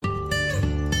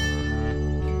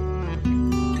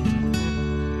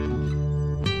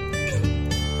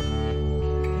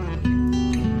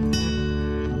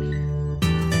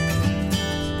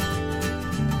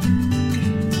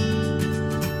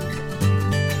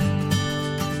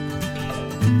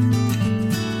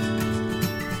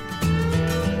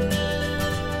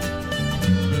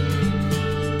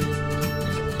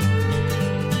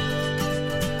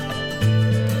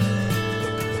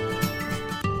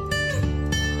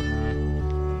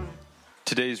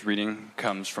Today's reading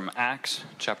comes from Acts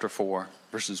chapter 4,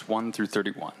 verses 1 through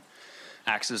 31.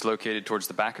 Acts is located towards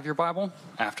the back of your Bible,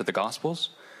 after the Gospels.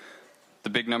 The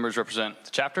big numbers represent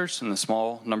the chapters, and the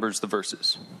small numbers the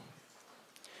verses.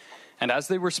 And as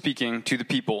they were speaking to the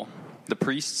people, the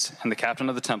priests and the captain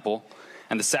of the temple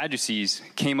and the Sadducees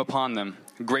came upon them,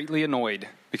 greatly annoyed,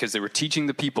 because they were teaching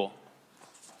the people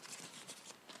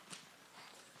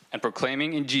and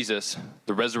proclaiming in Jesus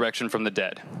the resurrection from the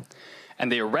dead.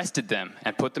 And they arrested them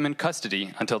and put them in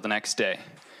custody until the next day,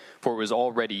 for it was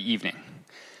already evening.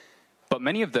 But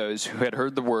many of those who had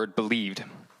heard the word believed,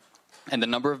 and the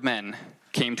number of men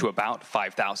came to about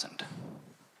 5,000.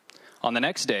 On the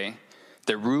next day,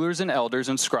 their rulers and elders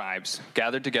and scribes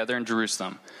gathered together in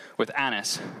Jerusalem with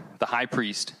Annas, the high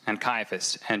priest, and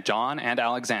Caiaphas, and John and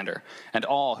Alexander, and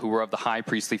all who were of the high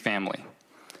priestly family.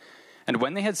 And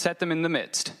when they had set them in the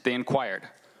midst, they inquired,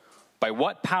 "By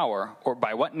what power or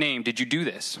by what name did you do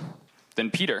this?" Then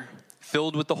Peter,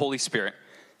 filled with the Holy Spirit,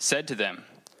 said to them,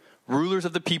 "Rulers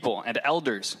of the people and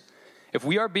elders, if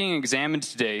we are being examined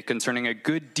today concerning a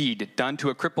good deed done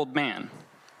to a crippled man,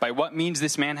 by what means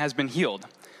this man has been healed,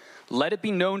 let it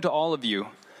be known to all of you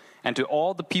and to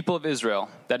all the people of Israel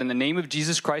that in the name of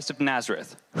Jesus Christ of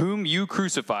Nazareth, whom you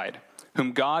crucified,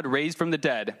 whom God raised from the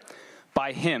dead,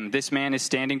 by him this man is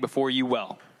standing before you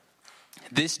well.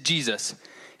 This Jesus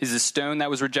is the stone that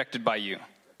was rejected by you,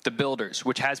 the builders,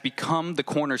 which has become the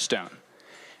cornerstone.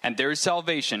 And there is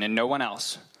salvation in no one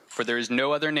else, for there is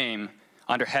no other name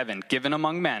under heaven given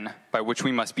among men by which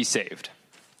we must be saved."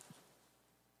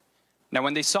 Now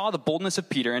when they saw the boldness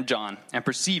of Peter and John and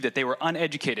perceived that they were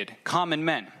uneducated, common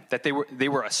men, that they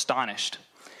were astonished,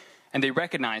 and they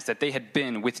recognized that they had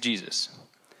been with Jesus.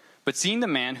 But seeing the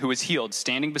man who was healed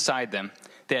standing beside them,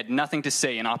 they had nothing to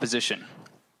say in opposition.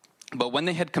 But when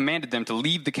they had commanded them to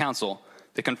leave the council,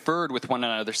 they conferred with one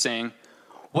another, saying,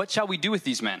 "What shall we do with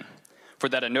these men? For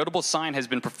that a notable sign has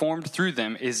been performed through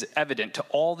them is evident to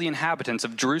all the inhabitants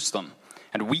of Jerusalem,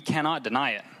 and we cannot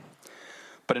deny it.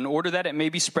 But in order that it may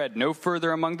be spread no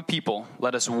further among the people,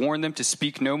 let us warn them to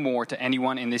speak no more to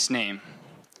anyone in this name."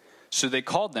 So they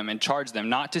called them and charged them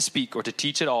not to speak or to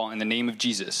teach at all in the name of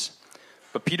Jesus.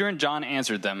 But Peter and John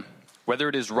answered them, "Whether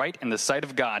it is right in the sight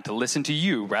of God to listen to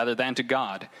you rather than to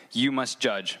God, you must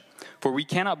judge. For we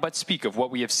cannot but speak of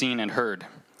what we have seen and heard."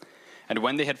 And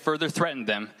when they had further threatened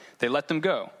them, they let them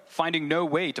go, finding no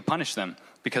way to punish them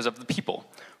because of the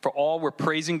people. For all were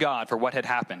praising God for what had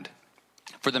happened.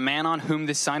 For the man on whom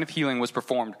this sign of healing was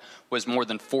performed was more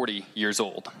than 40 years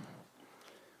old.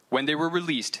 When they were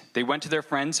released, they went to their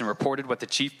friends and reported what the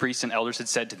chief priests and elders had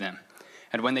said to them.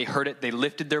 And when they heard it, they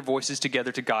lifted their voices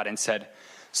together to God and said,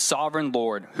 "Sovereign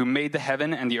Lord, who made the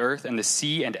heaven and the earth and the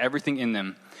sea and everything in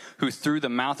them, who through the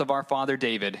mouth of our father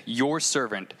David, your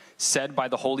servant, said by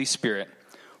the Holy Spirit,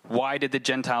 why did the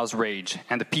Gentiles rage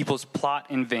and the peoples plot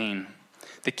in vain?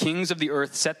 The kings of the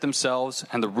earth set themselves,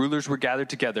 and the rulers were gathered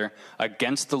together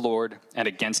against the Lord and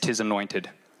against his anointed.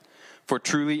 For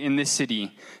truly in this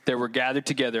city there were gathered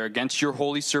together against your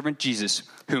holy servant Jesus,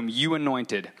 whom you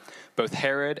anointed, both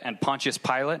Herod and Pontius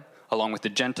Pilate, along with the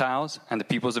Gentiles and the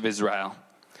peoples of Israel,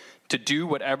 to do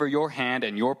whatever your hand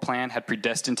and your plan had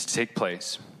predestined to take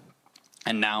place.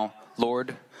 And now,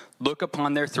 Lord, look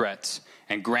upon their threats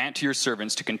and grant to your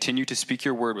servants to continue to speak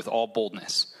your word with all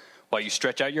boldness, while you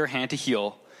stretch out your hand to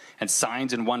heal, and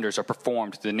signs and wonders are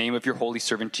performed through the name of your holy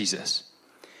servant Jesus."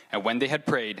 And when they had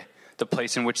prayed, the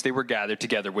place in which they were gathered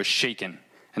together was shaken,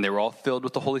 and they were all filled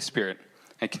with the Holy Spirit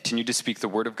and continued to speak the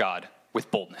word of God with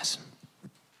boldness.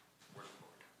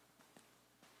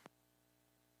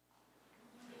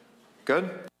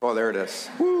 Good? Oh, there it is.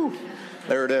 Woo!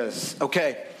 There it is.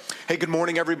 Okay. Hey, good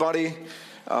morning, everybody.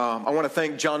 I want to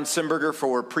thank John Simberger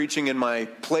for preaching in my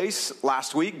place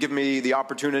last week, giving me the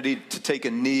opportunity to take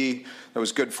a knee. That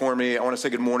was good for me. I want to say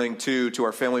good morning, too, to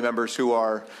our family members who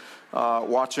are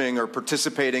watching or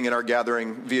participating in our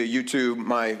gathering via YouTube.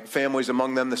 My family's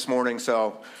among them this morning,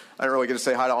 so I didn't really get to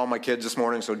say hi to all my kids this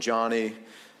morning. So, Johnny,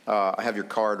 I have your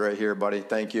card right here, buddy.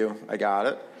 Thank you. I got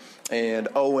it. And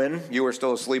Owen, you were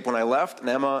still asleep when I left. And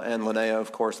Emma and Linnea,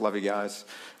 of course, love you guys.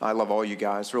 I love all you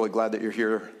guys. Really glad that you're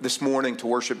here this morning to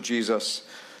worship Jesus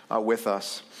with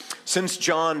us. Since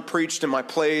John preached in my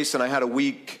place and I had a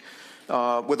week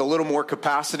with a little more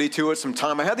capacity to it, some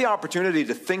time, I had the opportunity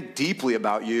to think deeply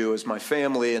about you as my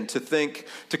family and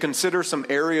to consider some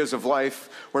areas of life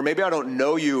where maybe I don't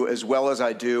know you as well as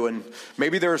I do. And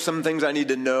maybe there are some things I need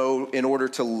to know in order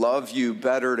to love you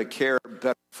better, to care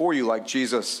better for you like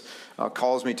Jesus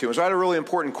calls me to. And so I had a really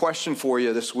important question for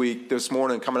you this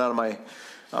morning, coming out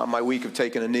of my week of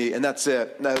taking a knee. And that's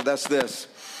it. That's this.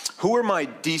 Who are my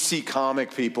DC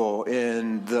comic people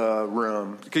in the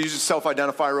room? Could you just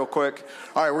self-identify real quick?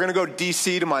 All right, we're going to go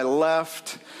DC to my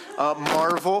left.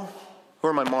 Marvel. Who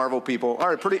are my Marvel people?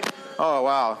 All right, oh,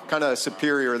 wow, kind of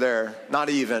superior there. Not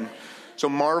even. So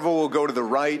Marvel will go to the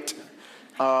right.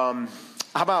 How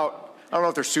about, I don't know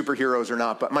if they're superheroes or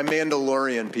not, but my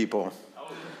Mandalorian people.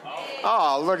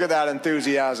 Oh, look at that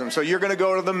enthusiasm. So you're going to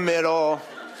go to the middle.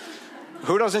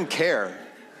 Who doesn't care?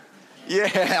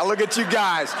 Yeah, look at you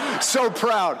guys. So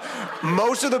proud.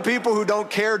 Most of the people who don't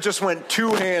care just went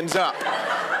 2 hands up.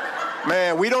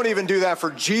 Man, we don't even do that for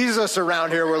Jesus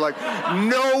around here. We're like,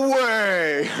 no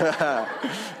way.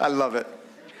 I love it.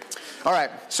 All right,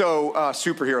 so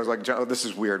superheroes like John. Oh, this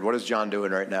is weird. What is John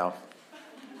doing right now?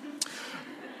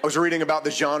 I was reading about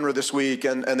the genre this week,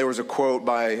 and there was a quote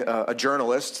by a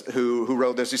journalist who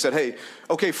wrote this. He said, hey,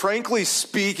 okay, frankly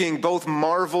speaking, both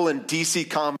Marvel and DC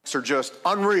Comics are just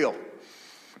unreal.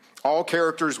 All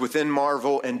characters within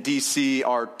Marvel and DC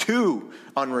are too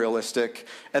unrealistic,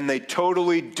 and they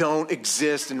totally don't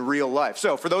exist in real life.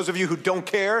 So for those of you who don't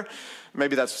care,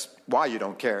 maybe that's why you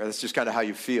don't care. That's just kind of how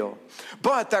you feel.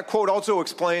 But that quote also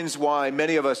explains why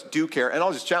many of us do care. And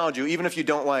I'll just challenge you, even if you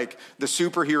don't like the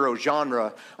superhero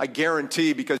genre, I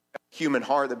guarantee, because you have a human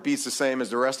heart that beats the same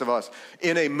as the rest of us,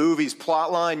 in a movie's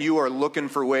plot line, you are looking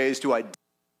for ways to identify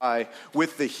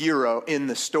with the hero in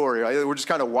the story. Right? We're just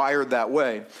kind of wired that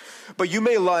way. But you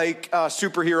may like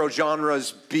superhero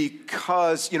genres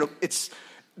because,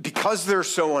 because they're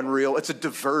so unreal, it's a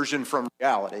diversion from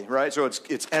reality, right? So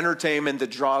it's entertainment that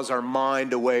draws our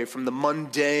mind away from the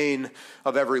mundane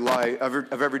of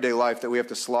everyday life that we have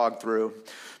to slog through.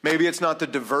 Maybe it's not the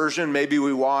diversion. Maybe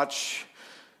we watch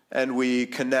and we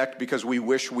connect because we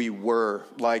wish we were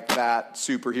like that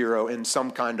superhero in some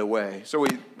kind of way. So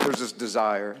there's this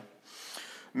desire.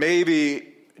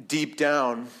 Maybe deep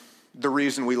down, the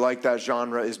reason we like that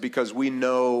genre is because we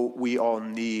know we all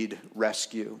need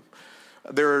rescue.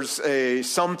 There's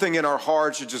something in our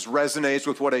hearts that just resonates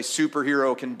with what a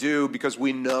superhero can do because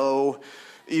we know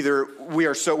either we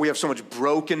have so much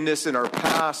brokenness in our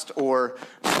past, or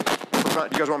do you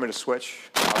guys want me to switch?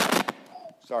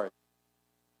 Sorry.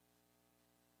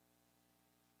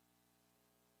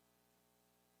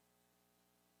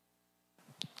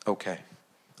 Okay.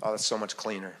 Oh, that's so much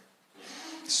cleaner.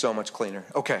 So much cleaner.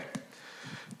 Okay.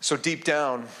 So deep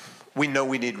down, we know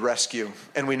we need rescue,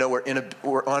 and we know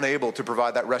we're unable to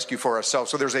provide that rescue for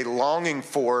ourselves. So there's a longing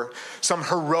for some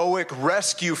heroic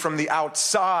rescue from the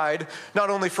outside, not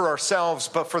only for ourselves,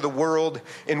 but for the world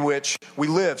in which we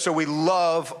live. So we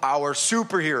love our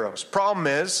superheroes. Problem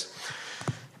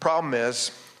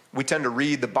is, we tend to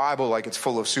read the Bible like it's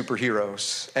full of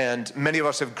superheroes. And many of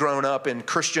us have grown up in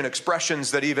Christian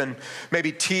expressions that even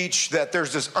maybe teach that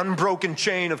there's this unbroken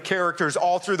chain of characters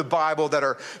all through the Bible that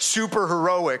are super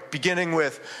heroic, beginning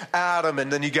with Adam,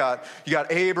 and then you got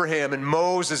Abraham and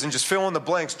Moses, and just fill in the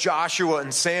blanks, Joshua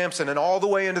and Samson, and all the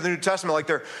way into the New Testament, like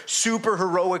they're super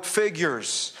heroic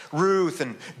figures. Ruth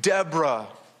and Deborah.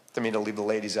 Didn't mean to leave the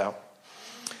ladies out.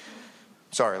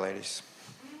 Sorry, ladies.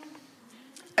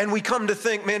 And we come to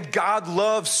think, man, God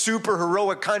loves super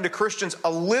heroic kind of Christians a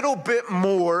little bit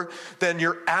more than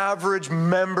your average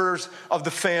members of the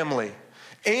family.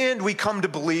 And we come to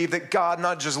believe that God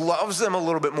not just loves them a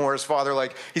little bit more as Father,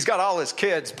 like he's got all his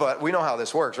kids, but we know how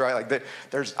this works, right? Like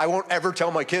I won't ever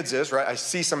tell my kids this, right? I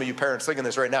see some of you parents thinking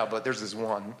this right now, but there's this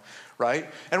one, right?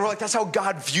 And we're like, that's how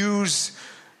God views.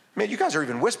 Man, you guys are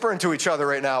even whispering to each other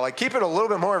right now. Like, keep it a little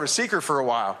bit more of a secret for a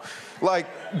while.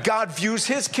 Like, God views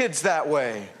his kids that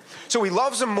way. So he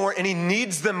loves them more and he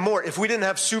needs them more. If we didn't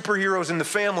have superheroes in the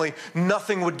family,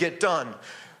 nothing would get done.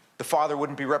 The father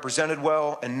wouldn't be represented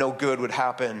well, and no good would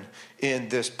happen in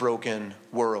this broken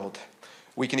world.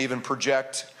 We can even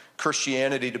project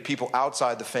Christianity to people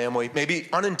outside the family, maybe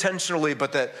unintentionally,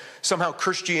 but that somehow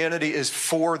Christianity is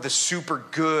for the super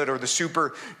good or the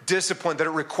super disciplined, that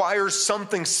it requires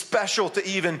something special to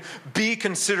even be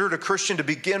considered a Christian to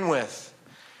begin with.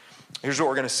 Here's what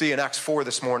we're going to see in Acts 4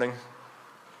 this morning.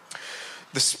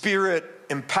 The Spirit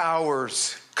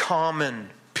empowers common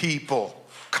people.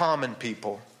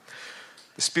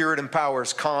 The Spirit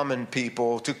empowers common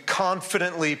people to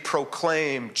confidently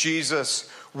proclaim Jesus'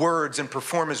 words and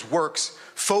perform his works,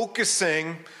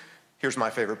 focusing, here's my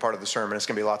favorite part of the sermon, it's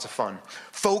going to be lots of fun,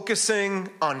 focusing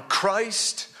on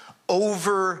Christ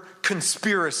over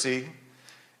conspiracy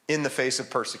in the face of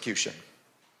persecution.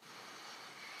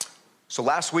 So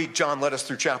last week, John led us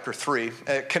through chapter 3.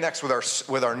 It connects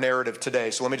with our narrative today.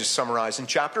 So let me just summarize. In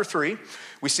chapter 3,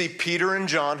 we see Peter and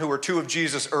John, who were two of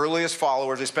Jesus' earliest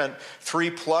followers. They spent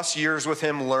 3+ years with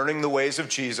him learning the ways of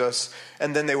Jesus.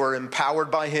 And then they were empowered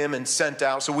by him and sent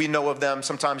out. So we know of them.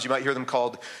 Sometimes you might hear them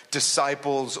called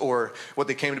disciples, or what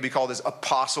they came to be called as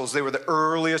apostles. They were the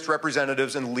earliest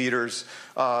representatives and leaders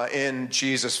in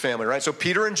Jesus' family, right? So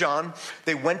Peter and John,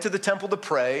 they went to the temple to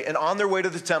pray. And on their way to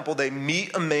the temple, they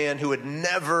meet a man who had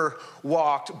never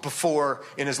walked before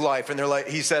in his life. And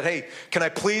he said, hey, can I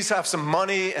please have some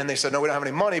money? And they said, no, we don't have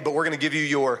any money, but we're going to give you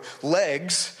your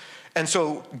legs. And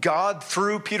so God,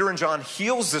 through Peter and John,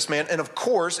 heals this man. And of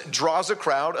course, draws a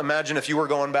crowd. Imagine if you were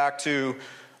going back to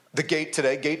the gate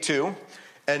today, gate 2,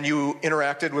 and you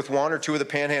interacted with one or two of the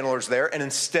panhandlers there. And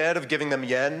instead of giving them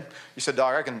yen, you said,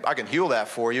 dog, I can heal that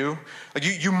for you. Like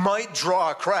you might draw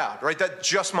a crowd, right? That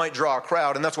just might draw a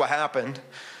crowd. And that's what happened.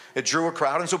 It drew a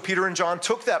crowd. And so Peter and John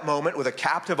took that moment with a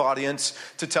captive audience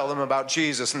to tell them about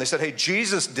Jesus. And they said, hey,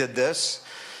 Jesus did this.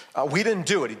 We didn't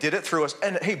do it. He did it through us.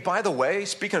 And hey, by the way,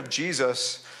 speaking of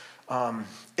Jesus,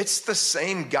 it's the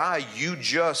same guy you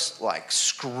just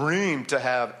screamed to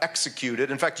have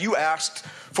executed. In fact, you asked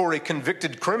for a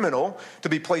convicted criminal to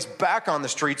be placed back on the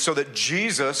street so that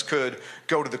Jesus could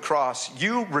go to the cross.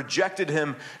 You rejected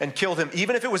him and killed him.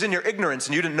 Even if it was in your ignorance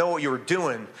and you didn't know what you were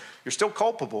doing, you're still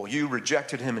culpable. You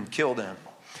rejected him and killed him.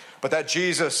 But that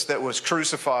Jesus that was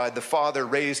crucified, the Father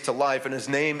raised to life, and his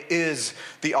name is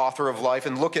the author of life.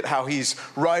 And look at how he's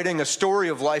writing a story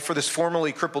of life for this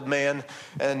formerly crippled man.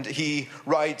 And he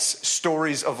writes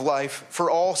stories of life for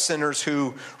all sinners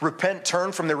who repent,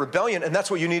 turn from their rebellion. And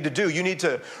that's what you need to do. You need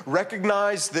to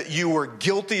recognize that you were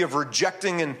guilty of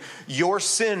rejecting and your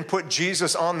sin put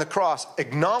Jesus on the cross.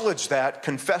 Acknowledge that,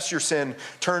 confess your sin,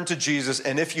 turn to Jesus,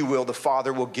 and if you will, the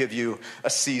Father will give you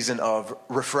a season of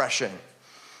refreshing.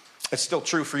 It's still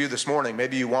true for you this morning.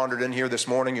 Maybe you wandered in here this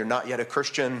morning, you're not yet a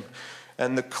Christian,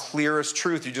 and the clearest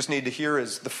truth you just need to hear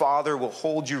is the Father will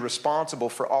hold you responsible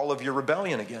for all of your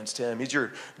rebellion against him. He's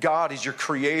your God, he's your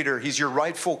creator, he's your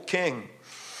rightful king.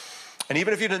 And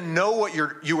even if you didn't know what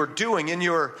you were doing in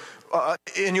your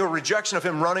rejection of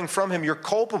him, running from him, you're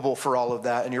culpable for all of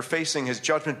that and you're facing his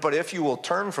judgment. But if you will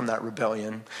turn from that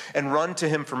rebellion and run to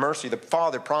him for mercy, the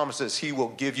Father promises he will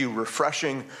give you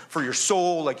refreshing for your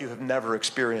soul like you have never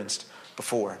experienced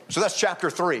before. So that's chapter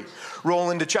 3.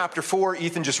 Roll into chapter 4.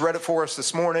 Ethan just read it for us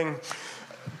this morning.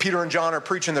 Peter and John are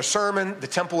preaching their sermon. The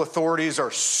temple authorities are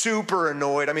super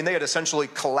annoyed. I mean, they had essentially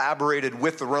collaborated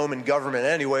with the Roman government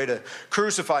anyway to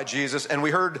crucify Jesus. And we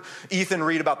heard Ethan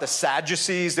read about the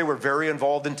Sadducees. They were very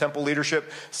involved in temple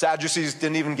leadership. Sadducees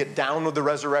didn't even get down with the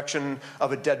resurrection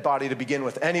of a dead body to begin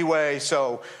with anyway.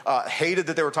 So hated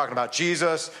that they were talking about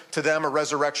Jesus. To them, a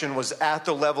resurrection was at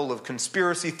the level of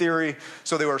conspiracy theory.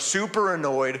 So they were super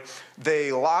annoyed.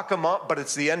 They lock them up, but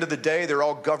it's the end of the day. They're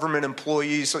all government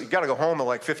employees, so you got to go home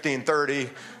at 15:30.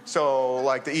 So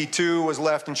the E2 was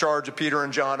left in charge of Peter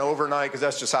and John overnight because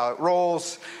that's just how it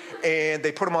rolls. And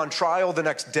they put them on trial the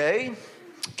next day.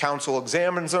 Council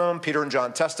examines them. Peter and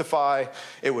John testify.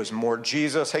 It was more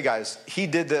Jesus. Hey guys, he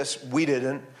did this. We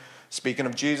didn't. Speaking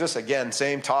of Jesus, again,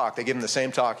 same talk. They give him the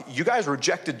same talk. You guys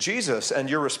rejected Jesus, and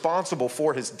you're responsible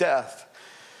for his death.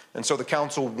 And so the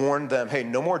council warned them, hey,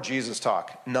 no more Jesus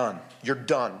talk. None. You're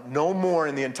done. No more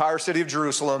in the entire city of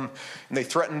Jerusalem. And they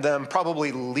threatened them,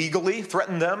 probably legally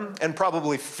threatened them, and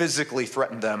probably physically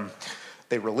threatened them.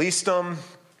 They released them.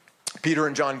 Peter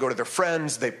and John go to their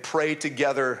friends. They pray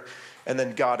together. And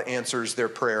then God answers their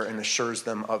prayer and assures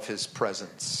them of his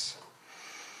presence.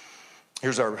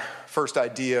 Here's our first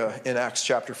idea in Acts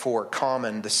chapter 4.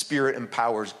 Common. The Spirit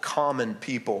empowers common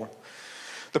people.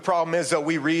 The problem is that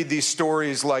we read these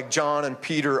stories like John and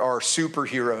Peter are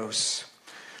superheroes.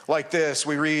 Like this,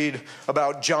 we read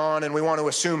about John and we want to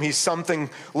assume he's something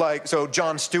so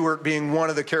John Stewart being one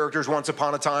of the characters once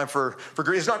upon a time for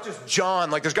it's not just John,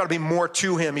 there's got to be more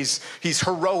to him. He's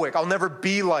heroic. I'll never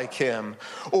be like him.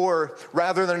 Or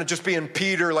rather than it just being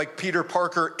Peter, like Peter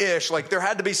Parker-ish, there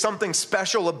had to be something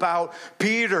special about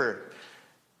Peter.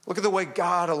 Look at the way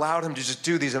God allowed him to just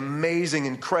do these amazing,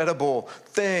 incredible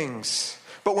things.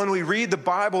 But when we read the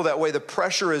Bible that way, the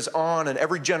pressure is on, and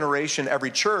every generation,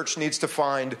 every church needs to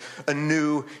find a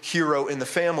new hero in the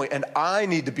family. And I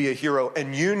need to be a hero,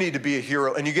 and you need to be a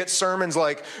hero. And you get sermons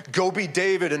like, go be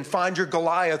David and find your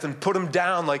Goliath and put him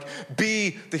down,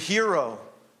 be the hero.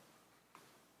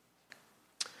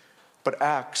 But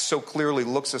Acts so clearly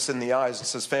looks us in the eyes and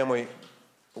says, family,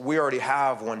 we already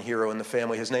have one hero in the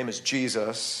family. His name is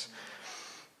Jesus.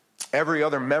 Every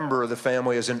other member of the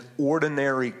family is an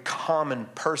ordinary, common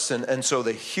person. And so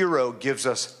the hero gives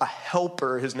us a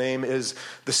helper. His name is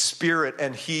the Spirit,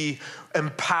 and he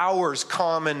empowers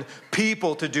common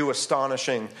people to do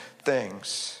astonishing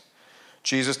things.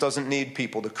 Jesus doesn't need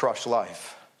people to crush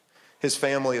life. His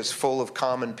family is full of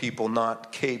common people,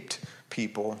 not caped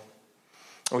people.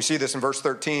 And we see this in verse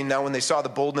 13. Now when they saw the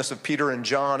boldness of Peter and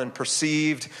John and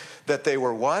perceived that they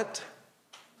were what?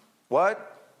 What?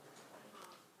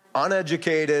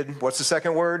 Uneducated. What's the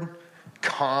second word?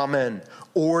 Common,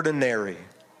 ordinary.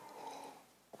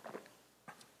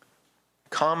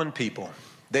 Common people.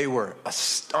 They were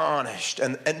astonished.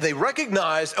 And they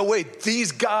recognized, oh wait,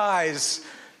 these guys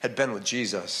had been with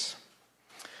Jesus.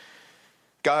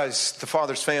 Guys, the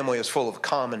Father's family is full of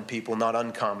common people, not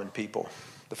uncommon people.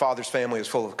 The Father's family is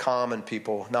full of common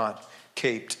people, not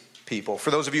caped people.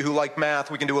 For those of you who like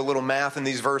math, we can do a little math in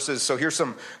these verses. So here's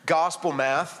some gospel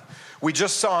math. We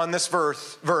just saw in this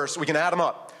verse, we can add them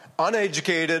up.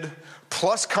 Uneducated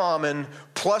plus common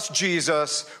plus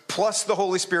Jesus plus the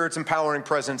Holy Spirit's empowering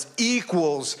presence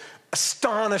equals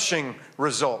astonishing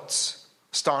results.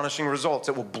 Astonishing results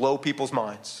that will blow people's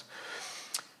minds.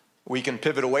 We can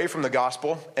pivot away from the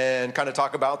gospel and kind of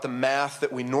talk about the math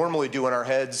that we normally do in our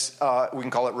heads. We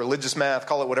can call it religious math,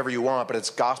 call it whatever you want, but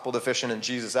it's gospel deficient and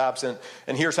Jesus absent.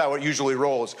 And here's how it usually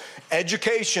rolls.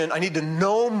 Education, I need to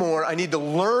know more, I need to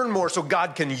learn more so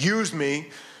God can use me.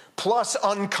 Plus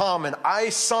uncommon, I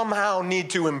somehow need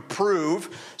to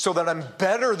improve so that I'm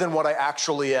better than what I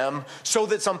actually am, so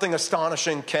that something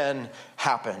astonishing can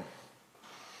happen.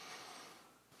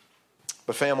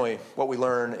 But family, what we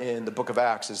learn in the book of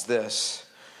Acts is this.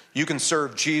 You can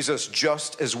serve Jesus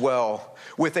just as well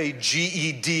with a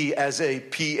GED as a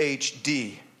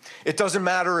PhD. It doesn't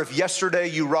matter if yesterday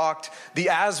you rocked the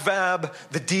ASVAB,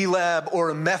 the D-Lab, or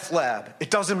a meth lab.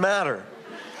 It doesn't matter.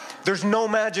 There's no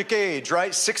magic age,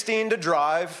 right? 16 to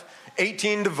drive,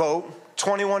 18 to vote,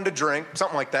 21 to drink,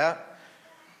 something like that.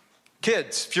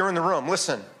 Kids, if you're in the room,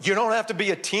 listen, you don't have to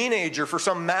be a teenager for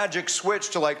some magic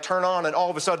switch to like turn on and all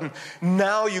of a sudden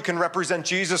now you can represent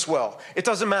Jesus well. It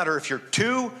doesn't matter if you're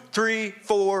 2, 3,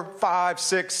 4, 5,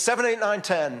 6, 7, 8, 9,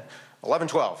 10, 11,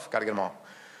 12. Got to get them all.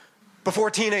 Before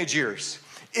teenage years.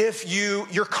 If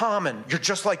you're common, you're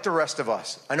just like the rest of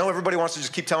us. I know everybody wants to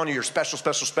just keep telling you you're special,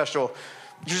 special, special.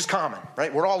 You're just common,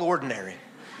 right? We're all ordinary.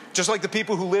 Just like the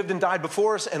people who lived and died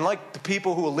before us and like the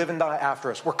people who will live and die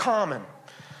after us. We're common.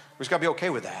 We just got to be okay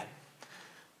with that.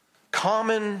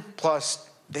 Common plus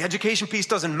the education piece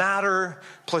doesn't matter,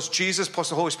 plus Jesus, plus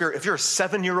the Holy Spirit. If you're a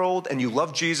 7-year-old and you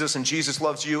love Jesus and Jesus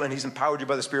loves you and he's empowered you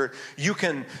by the Spirit,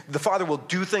 the Father will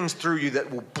do things through you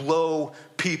that will blow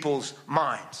people's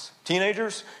minds.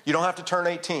 Teenagers, you don't have to turn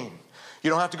 18. You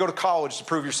don't have to go to college to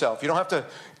prove yourself. You don't have to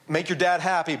make your dad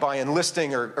happy by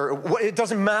enlisting or it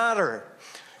doesn't matter.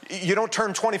 You don't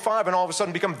turn 25 and all of a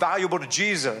sudden become valuable to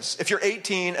Jesus. If you're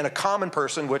 18 and a common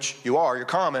person, which you are, you're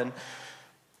common,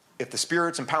 if the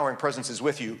Spirit's empowering presence is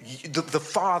with you, the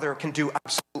Father can do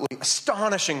absolutely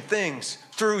astonishing things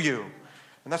through you.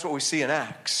 And that's what we see in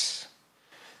Acts.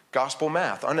 Gospel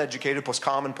math, uneducated plus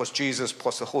common plus Jesus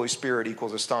plus the Holy Spirit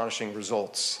equals astonishing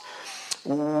results.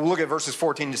 Look at verses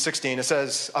 14 to 16. It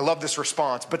says, I love this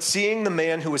response. But seeing the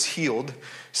man who was healed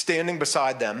standing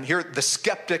beside them, here the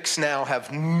skeptics now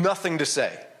have nothing to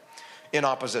say in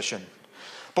opposition.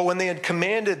 But when they had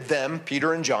commanded them,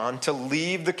 Peter and John, to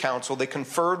leave the council, they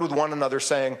conferred with one another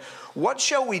saying, what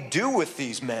shall we do with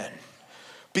these men?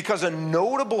 Because a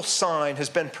notable sign has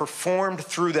been performed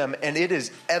through them, and it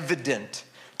is evident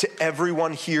to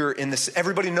everyone here in this.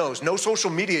 Everybody knows, no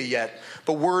social media yet,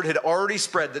 but word had already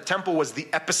spread. The temple was the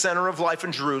epicenter of life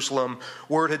in Jerusalem.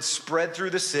 Word had spread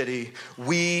through the city.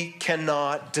 We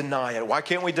cannot deny it. Why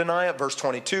can't we deny it? Verse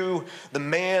 22, the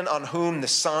man on whom the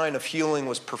sign of healing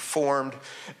was performed,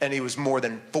 and he was more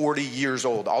than 40 years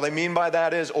old. All they mean by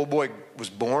that is, old boy was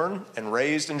born and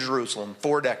raised in Jerusalem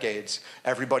 4 decades.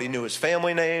 Everybody knew his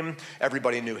family name.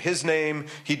 Everybody knew his name.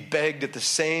 He'd begged at the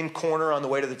same corner on the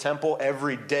way to the temple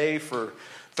every day for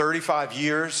 35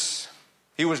 years.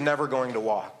 He was never going to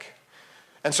walk.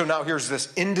 And so now here's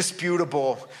this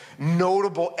indisputable,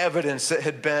 notable evidence that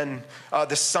had been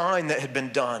the sign that had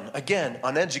been done. Again,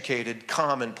 uneducated,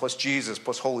 common, plus Jesus,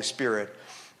 plus Holy Spirit.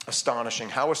 Astonishing.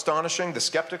 How astonishing? The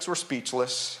skeptics were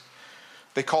speechless.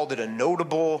 They called it a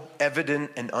notable,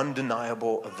 evident, and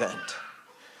undeniable event.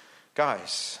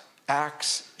 Guys,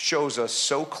 Acts shows us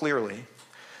so clearly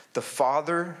the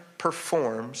Father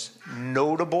performs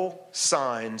notable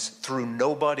signs through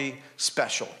nobody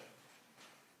special.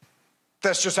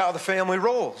 That's just how the family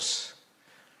rolls.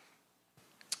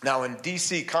 Now in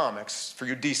DC Comics, for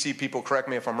you DC people, correct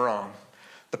me if I'm wrong,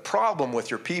 The problem with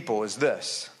your people is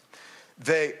this.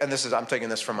 I'm taking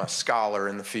this from a scholar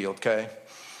in the field, okay?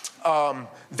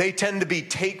 They tend to be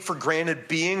take for granted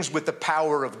beings with the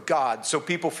power of God. So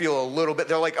people feel a little bit,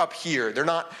 they're like up here. They're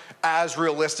not as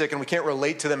realistic and we can't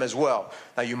relate to them as well.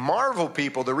 Now you Marvel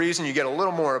people, the reason you get a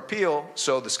little more appeal,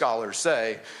 so the scholars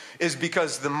say, is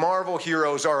because the Marvel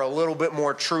heroes are a little bit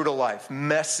more true to life.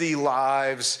 Messy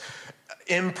lives,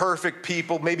 imperfect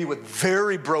people, maybe with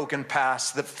very broken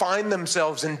pasts that find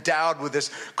themselves endowed with this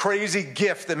crazy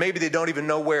gift that maybe they don't even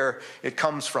know where it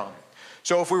comes from.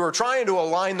 So if we were trying to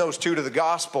align those two to the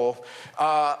gospel,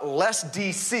 less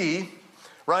DC,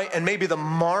 right? And maybe the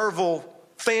Marvel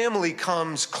family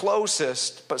comes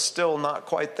closest, but still not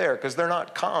quite there because they're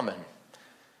not common.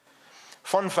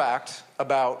 Fun fact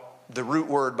about the root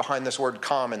word behind this word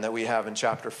common that we have in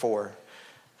chapter 4.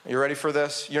 You ready for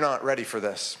this? You're not ready for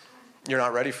this. You're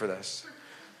not ready for this.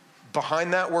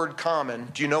 Behind that word common,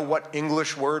 do you know what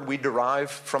English word we derive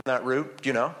from that root? Do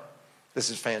you know? This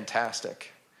is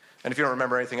fantastic. And if you don't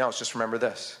remember anything else, just remember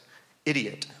this.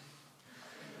 Idiot.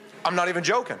 I'm not even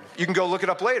joking. You can go look it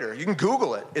up later. You can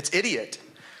Google it. It's idiot.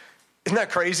 Isn't that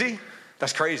crazy?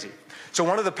 That's crazy. So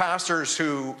one of the pastors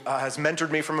who has mentored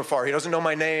me from afar, he doesn't know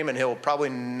my name and he'll probably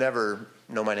never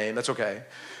know my name. That's okay.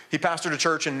 He pastored a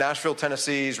church in Nashville,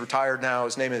 Tennessee. He's retired now.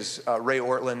 His name is Ray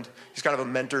Ortland. He's kind of a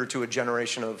mentor to a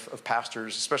generation of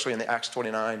pastors, especially in the Acts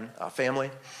 29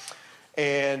 family.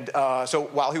 And so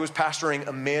while he was pastoring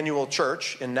Emmanuel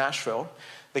Church in Nashville,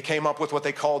 they came up with what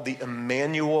they called the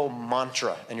Emmanuel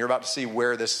mantra. And you're about to see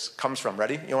where this comes from.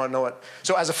 Ready? You want to know what?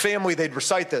 So as a family, they'd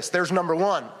recite this. There's number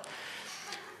one.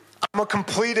 I'm a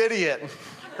complete idiot,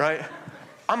 right?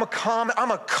 I'm a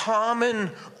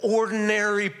common,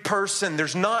 ordinary person.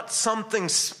 There's not something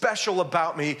special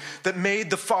about me that made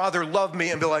the Father love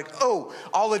me and be like, oh,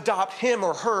 I'll adopt him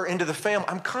or her into the family.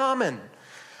 I'm common.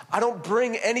 I don't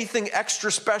bring anything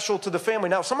extra special to the family.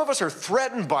 Now, some of us are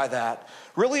threatened by that.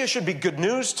 Really, it should be good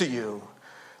news to you.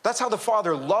 That's how the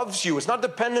Father loves you. It's not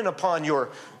dependent upon your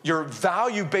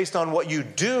value based on what you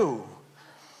do.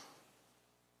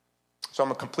 So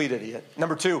I'm a complete idiot.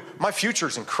 Number two, my future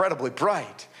is incredibly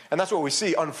bright. And that's what we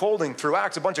see unfolding through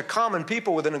Acts, a bunch of common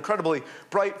people with an incredibly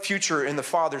bright future in the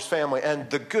Father's family. And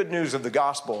the good news of the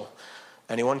gospel,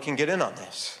 anyone can get in on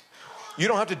this. You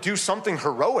don't have to do something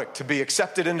heroic to be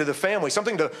accepted into the family,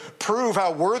 something to prove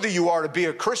how worthy you are to be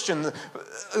a Christian.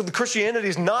 The Christianity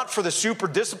is not for the super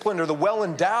disciplined or the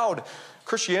well-endowed.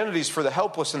 Christianity is for the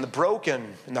helpless and the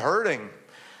broken and the hurting,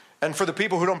 and for the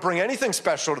people who don't bring anything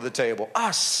special to the table.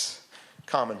 Us,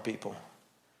 common people.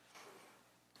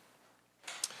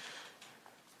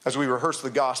 As we rehearse the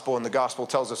gospel and the gospel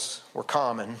tells us we're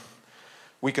common,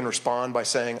 we can respond by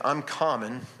saying, I'm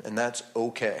common and that's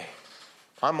okay.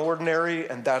 I'm ordinary,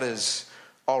 and that is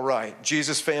all right.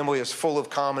 Jesus' family is full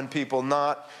of common people,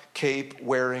 not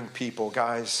cape-wearing people.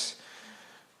 Guys,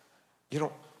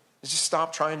 just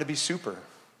stop trying to be super.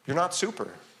 You're not super,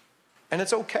 and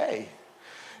it's okay.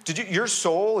 Your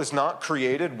soul is not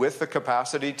created with the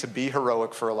capacity to be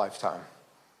heroic for a lifetime.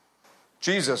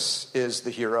 Jesus is the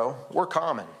hero. We're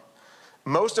common.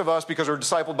 Most of us, because we're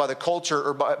discipled by the culture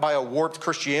or by a warped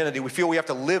Christianity, we feel we have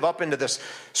to live up into this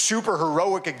super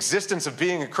heroic existence of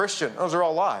being a Christian. Those are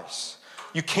all lies.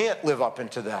 You can't live up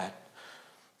into that.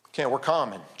 We're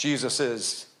common. Jesus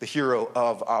is the hero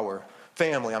of our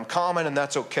family. I'm common and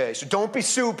that's okay. So don't be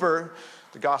super.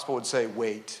 The gospel would say,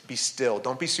 wait, be still.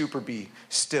 Don't be super, be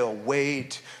still.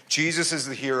 Wait. Jesus is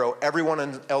the hero.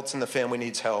 Everyone else in the family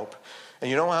needs help. And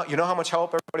you know how much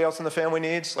help everybody else in the family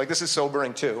needs? Like, this is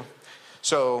sobering too.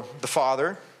 So the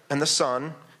Father and the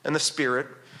Son and the Spirit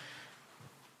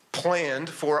planned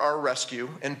for our rescue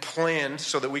and planned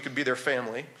so that we could be their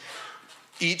family.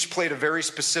 Each played a very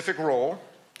specific role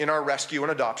in our rescue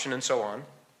and adoption and so on.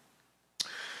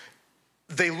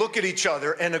 They look at each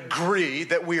other and agree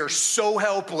that we are so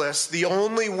helpless. The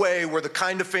only way we're the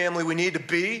kind of family we need to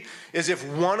be is if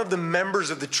one of the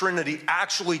members of the Trinity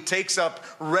actually takes up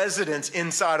residence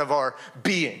inside of our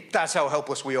being. That's how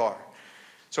helpless we are.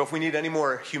 So if we need any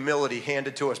more humility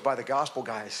handed to us by the gospel,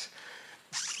 guys,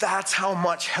 that's how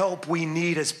much help we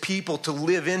need as people to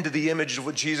live into the image of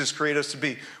what Jesus created us to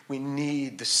be. We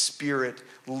need the Spirit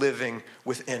living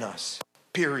within us,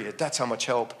 period. That's how much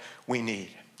help we need.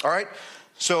 All right?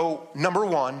 So number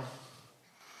one,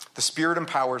 the Spirit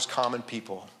empowers common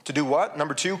people. To do what?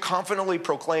 Number two, confidently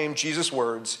proclaim Jesus'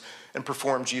 words and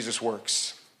perform Jesus'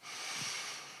 works.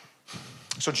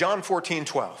 So John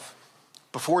 14:12.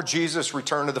 Before Jesus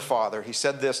returned to the Father, he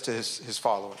said this to his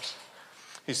followers.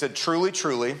 He said, truly,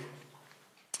 truly,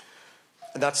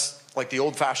 and that's like the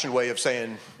old-fashioned way of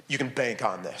saying you can bank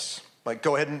on this. Like,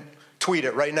 go ahead and tweet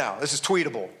it right now. This is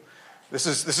tweetable. This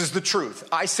is the truth.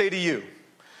 I say to you,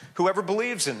 whoever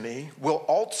believes in me will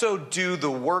also do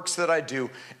the works that I do,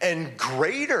 and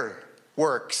greater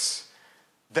works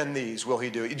than these will he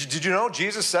do. Did you know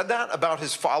Jesus said that about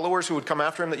his followers who would come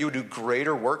after him, that you would do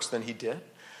greater works than he did?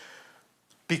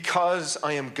 Because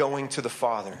I am going to the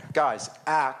Father. Guys,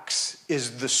 Acts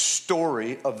is the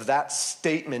story of that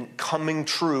statement coming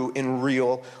true in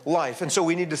real life. And so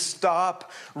we need to stop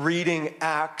reading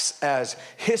Acts as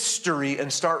history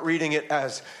and start reading it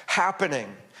as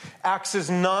happening. Acts is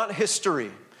not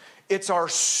history. It's our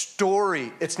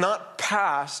story. It's not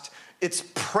past. It's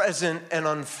present and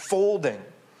unfolding.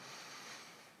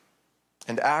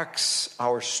 And Acts,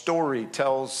 our story,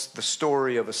 tells the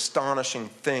story of astonishing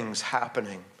things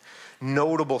happening.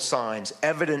 Notable signs,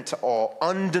 evident to all,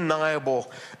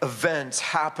 undeniable events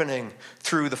happening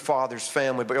through the Father's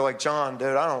family. But you're like, John,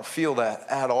 dude, I don't feel that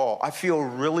at all. I feel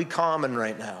really common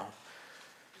right now.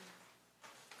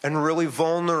 And really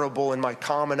vulnerable in my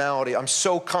commonality. I'm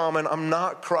so common, I'm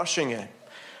not crushing it.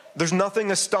 There's nothing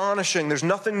astonishing. There's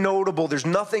nothing notable. There's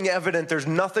nothing evident. There's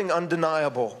nothing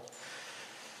undeniable.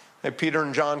 Hey, Peter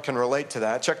and John can relate to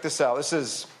that. Check this out. This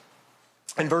is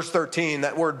in verse 13,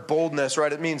 that word boldness,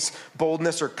 right? It means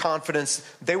boldness or confidence.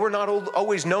 They were not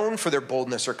always known for their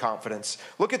boldness or confidence.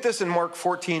 Look at this in Mark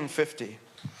 14:50.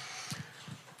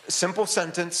 Simple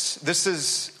sentence. This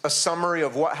is a summary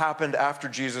of what happened after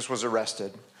Jesus was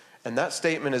arrested. And that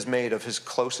statement is made of his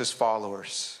closest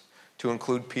followers, to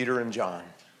include Peter and John.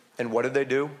 And what did they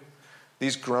do?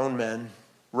 These grown men,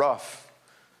 rough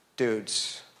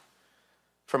dudes,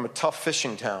 from a tough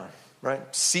fishing town, right?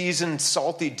 Seasoned,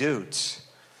 salty dudes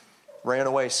ran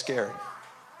away scared.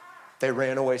 They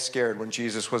ran away scared when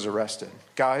Jesus was arrested.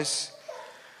 Guys,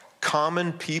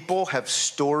 common people have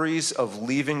stories of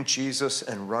leaving Jesus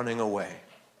and running away.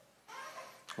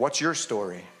 What's your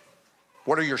story?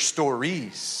 What are your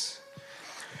stories?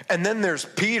 And then there's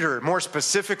Peter, more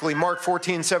specifically, Mark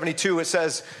 14:72. It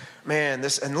says, man,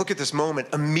 and look at this moment.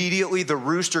 Immediately the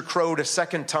rooster crowed a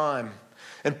second time.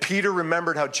 And Peter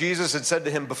remembered how Jesus had said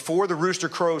to him, before the rooster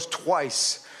crows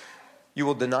twice, you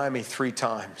will deny me 3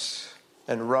 times.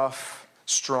 And rough,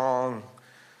 strong,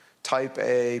 type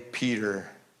A Peter,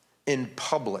 in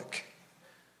public,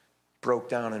 broke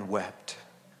down and wept.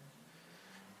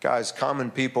 Guys, common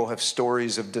people have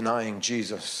stories of denying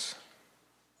Jesus.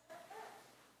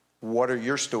 What are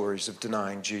your stories of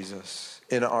denying Jesus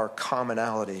in our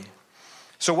commonality?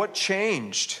 So what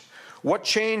changed? What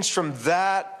changed from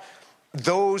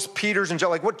those Peters and John,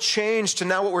 like what changed to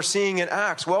now what we're seeing in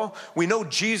Acts? Well, we know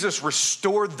Jesus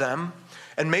restored them.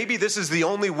 And maybe this is the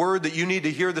only word that you need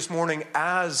to hear this morning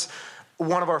as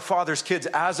one of our Father's kids,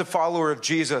 as a follower of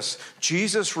Jesus.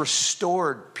 Jesus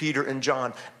restored Peter and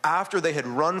John after they had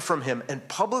run from him and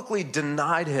publicly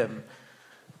denied him.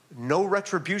 No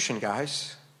retribution,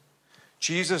 guys.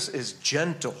 Jesus is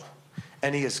gentle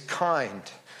and he is kind.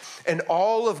 And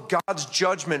all of God's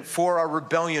judgment for our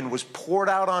rebellion was poured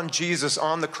out on Jesus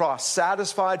on the cross,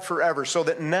 satisfied forever, so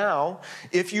that now,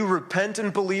 if you repent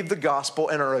and believe the gospel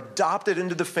and are adopted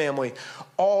into the family,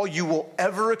 all you will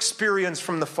ever experience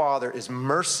from the Father is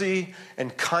mercy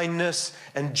and kindness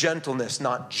and gentleness,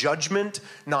 not judgment,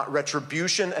 not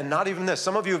retribution, and not even this.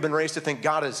 Some of you have been raised to think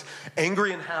God is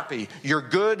angry and happy. You're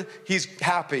good, he's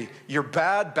happy. You're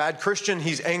bad Christian,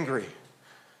 he's angry.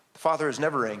 The Father is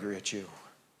never angry at you.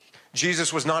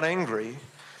 Jesus was not angry.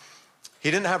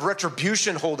 He didn't have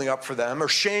retribution holding up for them or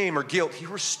shame or guilt. He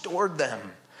restored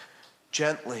them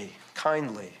gently,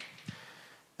 kindly.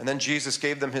 And then Jesus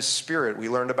gave them his Spirit. We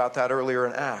learned about that earlier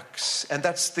in Acts. And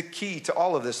that's the key to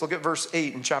all of this. Look at verse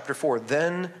 8 in chapter 4.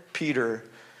 Then Peter,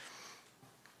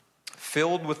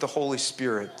 filled with the Holy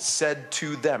Spirit, said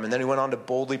to them, and then he went on to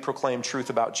boldly proclaim truth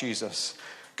about Jesus.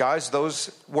 Guys,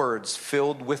 those words,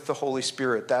 filled with the Holy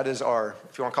Spirit, that is our,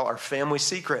 if you want to call it our family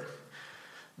secret.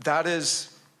 That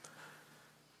is,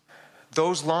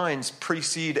 those lines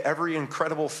precede every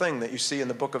incredible thing that you see in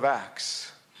the book of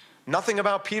Acts. Nothing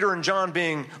about Peter and John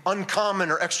being uncommon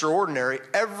or extraordinary.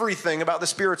 Everything about the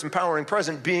Spirit's empowering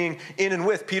present being in and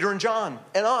with Peter and John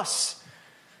and us.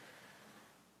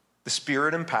 The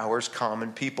Spirit empowers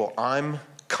common people. I'm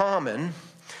common.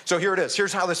 So here it is.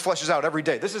 Here's how this fleshes out every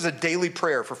day. This is a daily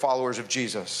prayer for followers of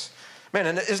Jesus. Man,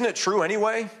 and isn't it true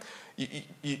anyway?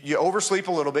 You oversleep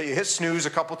a little bit. You hit snooze a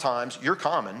couple times. You're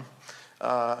common.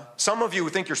 Some of you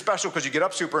think you're special because you get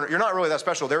up super. You're not really that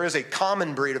special. There is a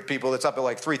common breed of people that's up at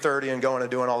like 3:30 and going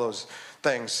and doing all those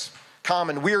things.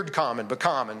 Common, weird common, but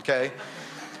common, okay?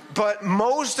 But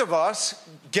most of us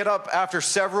get up after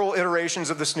several iterations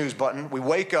of the snooze button. We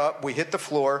wake up, we hit the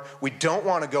floor, we don't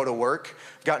want to go to work,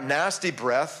 got nasty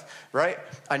breath, right?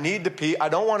 I need to pee. I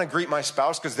don't want to greet my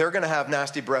spouse because they're going to have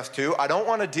nasty breath too. I don't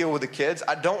want to deal with the kids.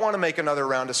 I don't want to make another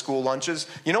round of school lunches.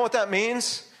 You know what that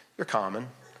means? You're common.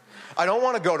 I don't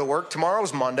want to go to work.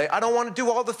 Tomorrow's Monday. I don't want to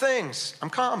do all the things. I'm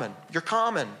common. You're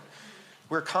common.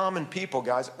 We're common people,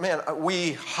 guys. Man,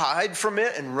 we hide from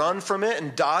it and run from it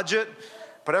and dodge it.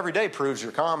 But every day proves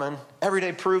you're common. Every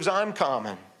day proves I'm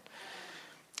common.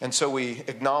 And so we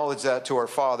acknowledge that to our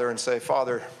Father and say,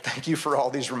 Father, thank you for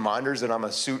all these reminders that I'm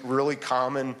a really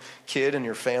common kid in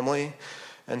your family.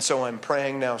 And so I'm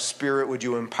praying now, Spirit, would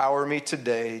you empower me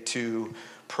today to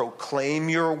proclaim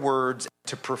your words,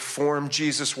 to perform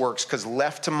Jesus' works, because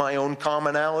left to my own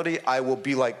commonality, I will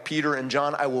be like Peter and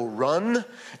John. I will run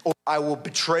or I will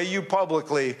betray you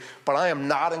publicly, but I am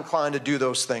not inclined to do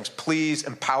those things. Please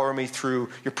empower me through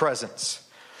your presence.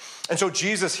 And so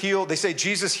they say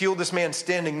Jesus healed this man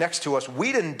standing next to us.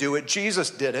 We didn't do it. Jesus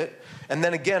did it. And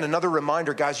then again, another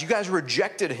reminder, guys, you guys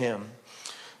rejected him.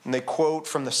 And they quote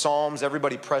from the Psalms.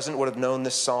 Everybody present would have known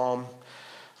this psalm.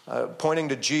 Pointing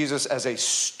to Jesus as a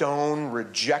stone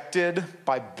rejected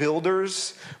by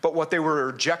builders. But what they were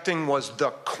rejecting was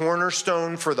the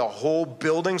cornerstone for the whole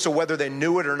building. So whether they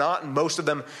knew it or not, and most of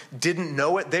them didn't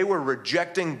know it, they were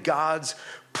rejecting God's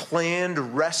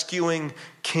planned rescuing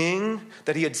king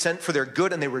that he had sent for their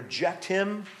good, and they reject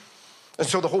him. And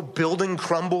so the whole building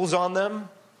crumbles on them.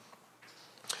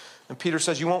 And Peter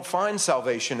says, you won't find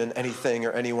salvation in anything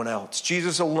or anyone else.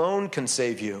 Jesus alone can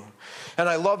save you. And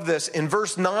I love this. In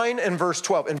verse 9 and verse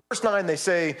 12. In verse 9, they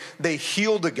say they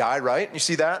healed a guy, right? You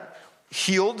see that?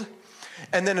 Healed.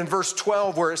 And then in verse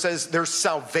 12, where it says there's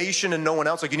salvation in no one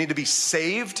else, like you need to be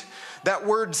saved. That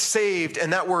word saved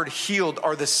and that word healed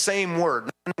are the same word.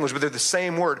 Not in English, but they're the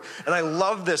same word. And I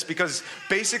love this because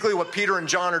basically what Peter and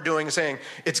John are doing is saying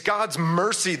it's God's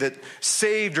mercy that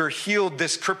saved or healed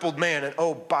this crippled man. And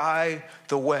oh, by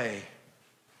the way,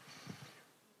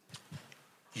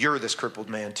 you're this crippled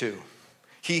man too.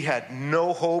 He had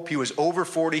no hope. He was over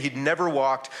 40. He'd never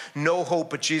walked. No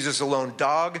hope but Jesus alone.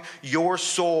 Dog, your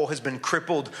soul has been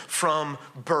crippled from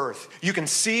birth. You can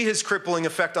see his crippling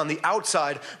effect on the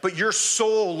outside, but your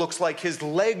soul looks like his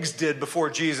legs did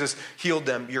before Jesus healed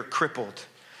them. You're crippled.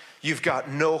 You've got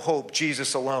no hope.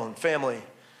 Jesus alone. Family,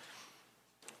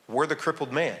 we're the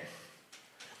crippled man.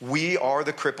 We are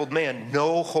the crippled man.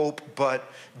 No hope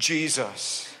but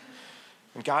Jesus.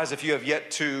 And guys, if you have yet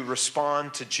to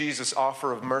respond to Jesus'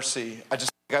 offer of mercy, I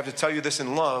have to tell you this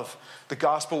in love. The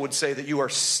gospel would say that you are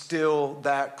still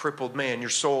that crippled man. Your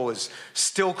soul is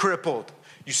still crippled.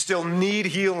 You still need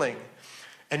healing.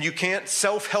 And you can't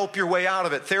self-help your way out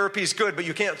of it. Therapy is good, but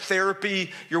you can't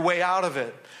therapy your way out of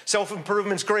it.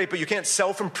 Self-improvement's great, but you can't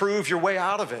self-improve your way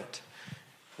out of it.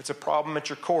 It's a problem at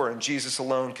your core, and Jesus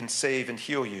alone can save and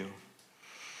heal you.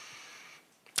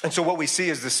 And so what we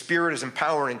see is the Spirit is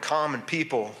empowering common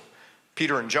people,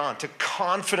 Peter and John, to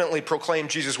confidently proclaim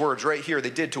Jesus' words right here.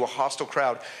 They did to a hostile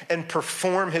crowd and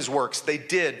perform his works. They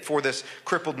did for this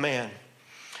crippled man.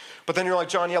 But then you're like,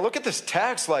 John, yeah, look at this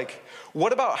text. Like,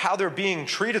 what about how they're being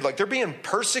treated? Like, they're being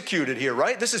persecuted here,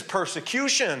 right? This is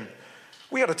persecution.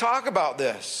 We got to talk about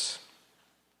this.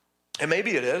 And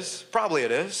maybe it is. Probably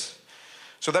it is.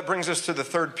 So that brings us to the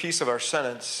third piece of our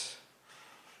sentence.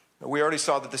 We already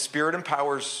saw that the Spirit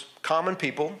empowers common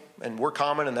people, and we're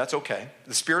common, and that's okay.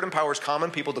 The Spirit empowers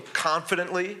common people to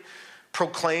confidently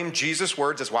proclaim Jesus'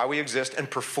 words, that's why we exist, and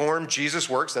perform Jesus'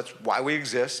 works, that's why we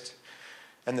exist.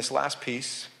 And this last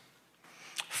piece,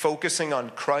 focusing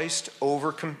on Christ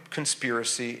over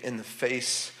conspiracy in the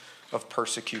face of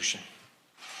persecution.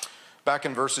 Back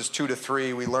in verses 2 to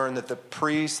 3, we learn that the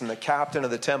priests and the captain of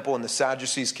the temple and the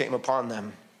Sadducees came upon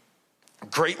them,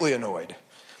 greatly annoyed,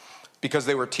 because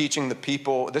they were teaching the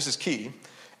people, this is key,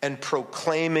 and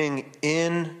proclaiming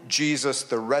in Jesus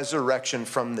the resurrection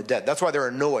from the dead. That's why they're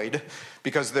annoyed,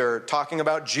 because they're talking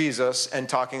about Jesus and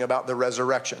talking about the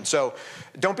resurrection. So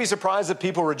don't be surprised that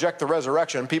people reject the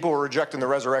resurrection. People were rejecting the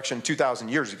resurrection 2,000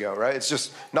 years ago, right? It's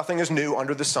just nothing is new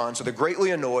under the sun. So they're greatly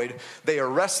annoyed. They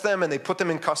arrest them and they put them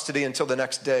in custody until the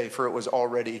next day, for it was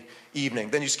already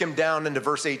evening. Then you skim down into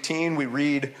verse 18, we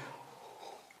read,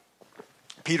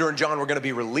 Peter and John were going to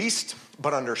be released,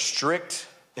 but under strict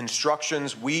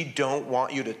instructions. We don't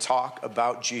want you to talk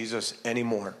about Jesus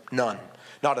anymore. None.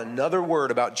 Not another word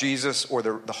about Jesus or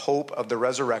the hope of the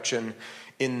resurrection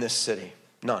in this city.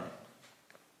 None.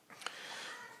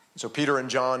 So Peter and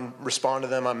John respond to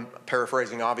them. I'm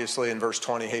paraphrasing, obviously, in verse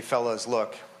 20. Hey, fellas,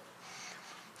 look.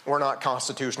 we're not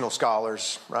constitutional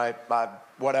scholars, right?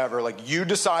 Whatever, like you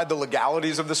decide the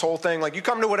legalities of this whole thing. Like you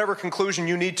come to whatever conclusion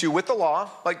you need to with the law,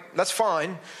 like that's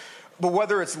fine. But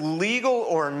whether it's legal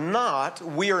or not,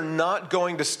 we are not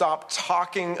going to stop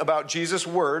talking about Jesus'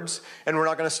 words, and we're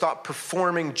not going to stop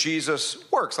performing Jesus'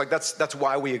 works. Like that's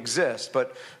why we exist.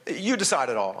 But you decide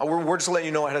it all. We're just letting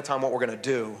you know ahead of time what we're going to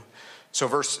do. So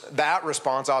that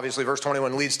response, obviously, verse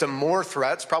 21 leads to more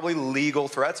threats, probably legal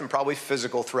threats and probably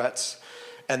physical threats,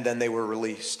 and then they were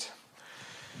released.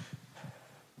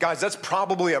 Guys, that's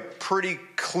probably a pretty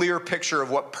clear picture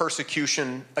of what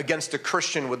persecution against a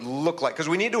Christian would look like. Because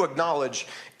we need to acknowledge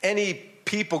any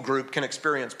people group can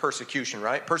experience persecution,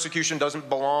 right? Persecution doesn't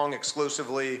belong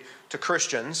exclusively to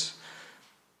Christians.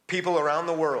 People around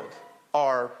the world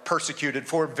are persecuted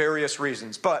for various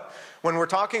reasons. But when we're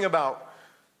talking about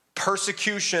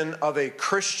persecution of a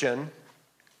Christian,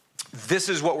 this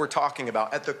is what we're talking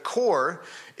about. At the core,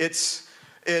 it's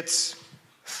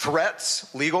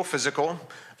threats, legal, physical,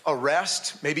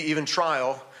 arrest, maybe even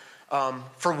trial,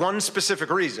 for one specific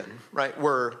reason, right?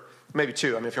 Maybe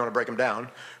two, if you want to break them down.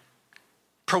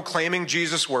 Proclaiming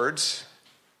Jesus' words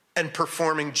and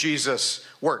performing Jesus'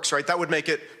 works, right? That would make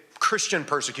it Christian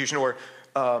persecution or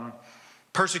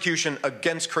persecution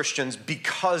against Christians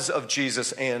because of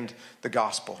Jesus and the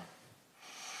gospel.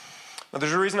 Now,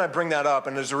 there's a reason I bring that up,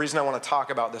 and there's a reason I want to talk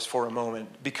about this for a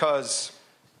moment, because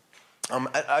I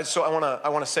want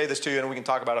to say this to you, and we can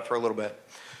talk about it for a little bit.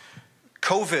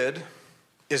 COVID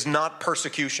is not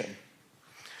persecution,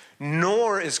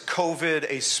 nor is COVID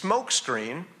a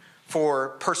smokescreen for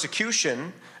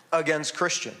persecution against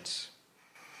Christians.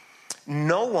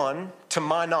 No one, to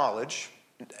my knowledge,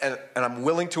 and I'm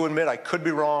willing to admit I could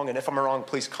be wrong, and if I'm wrong,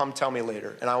 please come tell me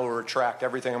later, and I will retract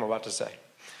everything I'm about to say.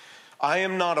 I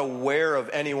am not aware of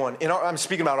anyone, I'm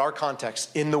speaking about our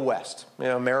context, in the West,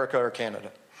 America or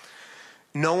Canada.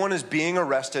 No one is being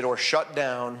arrested or shut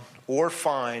down or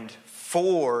fined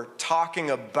for talking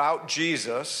about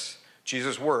Jesus'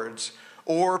 words,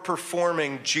 or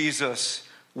performing Jesus'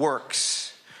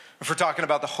 works. If we're talking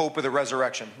about the hope of the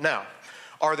resurrection. Now,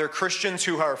 are there Christians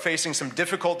who are facing some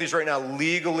difficulties right now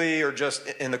legally or just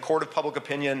in the court of public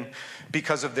opinion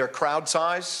because of their crowd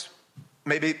size?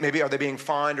 Maybe are they being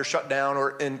fined or shut down?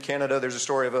 Or in Canada, there's a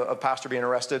story of a pastor being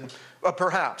arrested.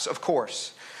 Perhaps, of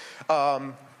course.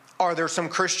 Are there some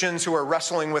Christians who are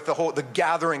wrestling with the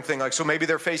gathering thing? So maybe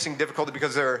they're facing difficulty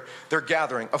because they're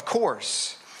gathering. Of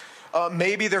course.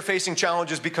 Maybe they're facing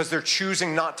challenges because they're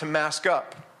choosing not to mask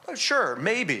up. Sure,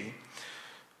 maybe.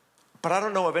 But I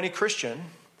don't know of any Christian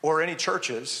or any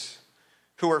churches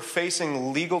who are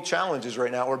facing legal challenges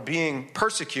right now or being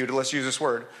persecuted, let's use this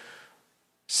word,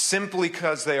 simply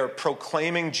because they are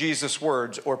proclaiming Jesus'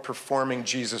 words or performing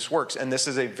Jesus' works. And this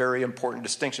is a very important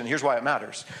distinction. Here's why it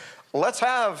matters. Let's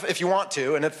have, if you want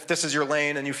to, and if this is your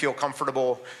lane and you feel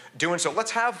comfortable doing so,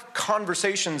 let's have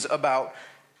conversations about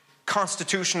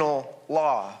constitutional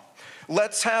law.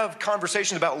 Let's have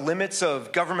conversations about limits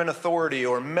of government authority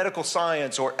or medical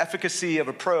science or efficacy of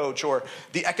approach or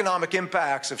the economic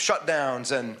impacts of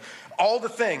shutdowns and all the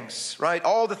things, right?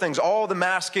 All the things, all the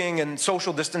masking and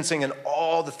social distancing and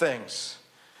all the things.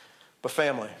 But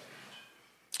family,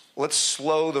 let's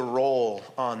slow the roll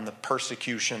on the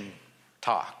persecution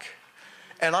talk.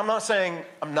 And I'm not saying,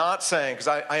 because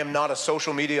I am not a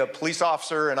social media police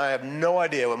officer and I have no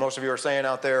idea what most of you are saying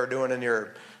out there or doing in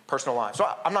your personal lives. So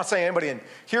I'm not saying anybody in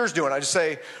here is doing it. I just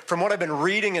say, from what I've been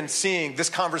reading and seeing, this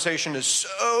conversation is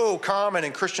so common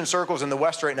in Christian circles in the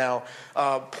West right now,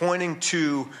 pointing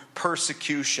to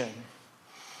persecution.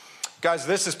 Guys,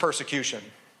 this is persecution.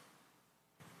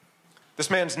 This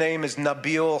man's name is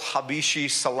Nabil Habashi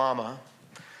Salama.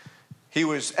 He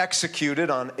was executed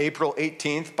on April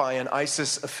 18th by an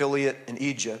ISIS affiliate in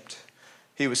Egypt.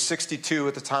 He was 62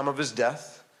 at the time of his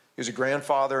death. He was a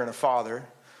grandfather and a father.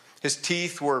 His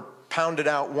teeth were pounded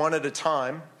out one at a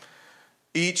time,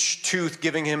 each tooth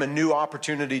giving him a new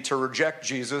opportunity to reject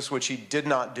Jesus, which he did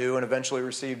not do, and eventually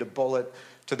received a bullet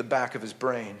to the back of his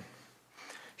brain.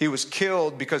 He was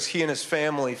killed because he and his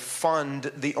family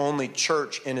fund the only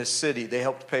church in his city. They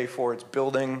helped pay for its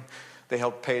building. They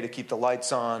helped pay to keep the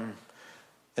lights on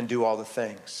and do all the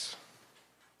things.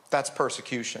 That's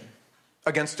persecution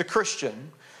against a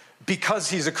Christian because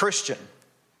he's a Christian.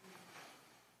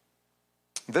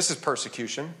 This is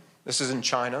persecution. This is in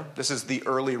China. This is the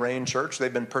Early Rain Church.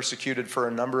 They've been persecuted for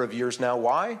a number of years now.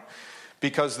 Why?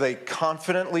 Because they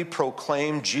confidently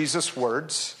proclaim Jesus'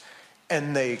 words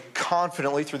and they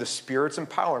confidently, through the Spirit's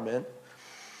empowerment,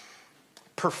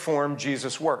 perform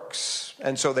Jesus' works.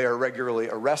 And so they are regularly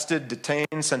arrested,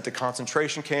 detained, sent to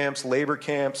concentration camps, labor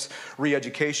camps,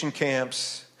 re-education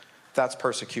camps. That's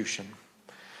persecution.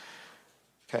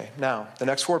 Okay, now, the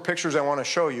next 4 pictures I want to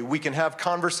show you, we can have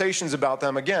conversations about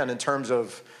them again in terms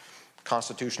of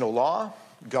constitutional law,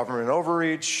 government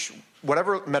overreach,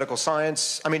 whatever, medical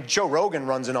science. I mean, Joe Rogan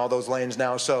runs in all those lanes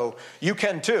now, so you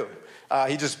can too.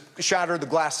 He just shattered the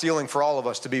glass ceiling for all of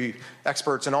us to be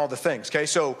experts in all the things, okay?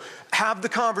 So have the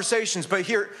conversations, but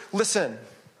here, listen.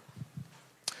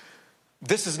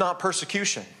 This is not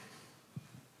persecution.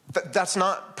 That's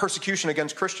not persecution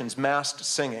against Christians, massed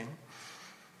singing.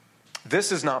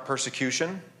 This is not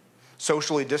persecution,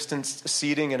 socially distanced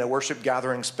seating in a worship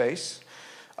gathering space.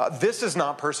 This is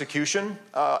not persecution,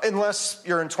 unless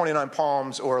you're in 29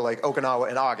 Palms or like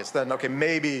Okinawa in August. Then, okay,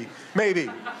 maybe.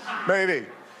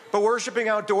 But worshiping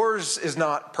outdoors is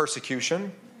not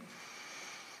persecution.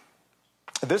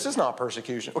 This is not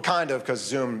persecution. Well, kind of, because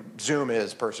Zoom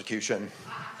is persecution.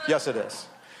 Yes, it is.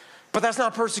 But that's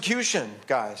not persecution,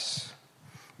 guys.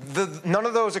 None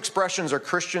of those expressions are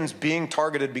Christians being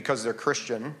targeted because they're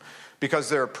Christian, because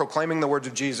they're proclaiming the words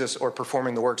of Jesus or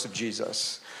performing the works of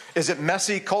Jesus. Is it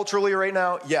messy culturally right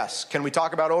now? Yes. Can we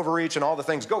talk about overreach and all the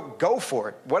things? Go for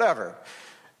it. Whatever.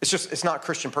 It's not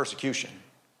Christian persecution.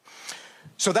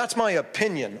 So that's my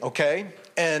opinion, okay?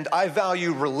 And I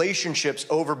value relationships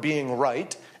over being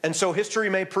right. And so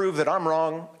history may prove that I'm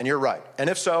wrong and you're right. And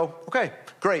if so, okay,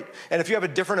 great. And if you have a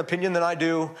different opinion than I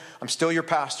do, I'm still your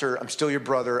pastor, I'm still your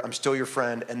brother, I'm still your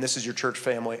friend, and this is your church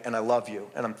family, and I love you,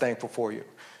 and I'm thankful for you.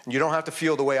 And you don't have to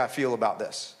feel the way I feel about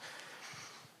this.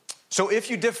 So if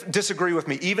you disagree with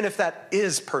me, even if that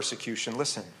is persecution,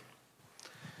 listen.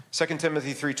 2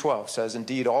 Timothy 3:12 says,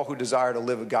 indeed, all who desire to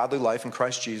live a godly life in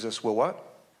Christ Jesus will what?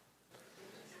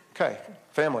 Okay,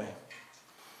 family.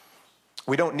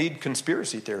 We don't need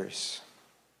conspiracy theories.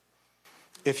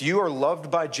 If you are loved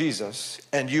by Jesus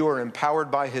and you are empowered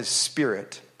by his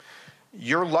Spirit,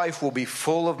 your life will be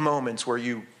full of moments where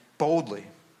you boldly,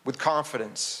 with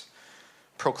confidence,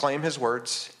 proclaim his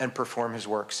words and perform his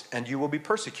works. And you will be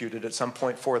persecuted at some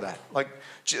point for that. Like,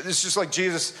 it's just like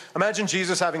Jesus. Imagine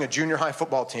Jesus having a junior high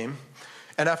football team.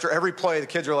 And after every play, the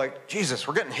kids are like, Jesus,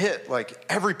 we're getting hit like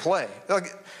every play.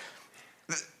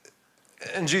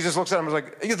 And Jesus looks at him and is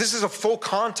like, this is a full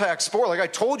contact sport. Like I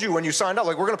told you when you signed up,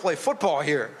 like we're going to play football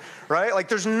here, right? Like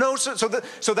there's no, so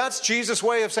that's Jesus'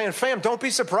 way of saying, fam, don't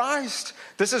be surprised.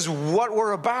 This is what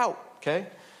we're about, okay?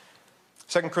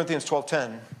 2 Corinthians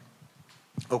 12:10.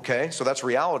 Okay, so that's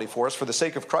reality for us. For the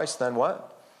sake of Christ, then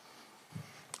what?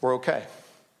 We're okay.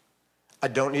 I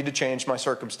don't need to change my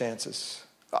circumstances.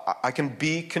 I can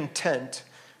be content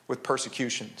with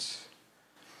persecutions.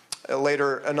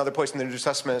 Later, another place in the New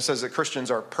Testament, it says that Christians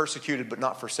are persecuted but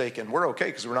not forsaken. We're okay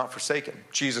because we're not forsaken.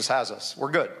 Jesus has us. We're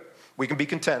good. We can be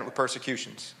content with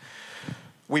persecutions.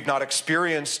 We've not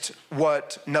experienced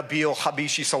what Nabil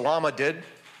Habishi Salama did,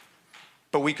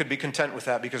 but we could be content with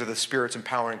that because of the Spirit's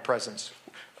empowering presence.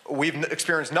 We've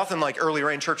experienced nothing like early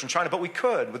rain church in China, but we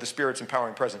could with the Spirit's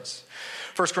empowering presence.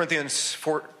 1 Corinthians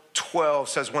 4:12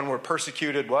 says when we're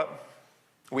persecuted, what?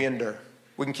 We endure.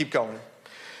 We can keep going.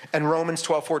 And Romans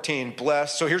 12:14,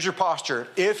 blessed. So here's your posture.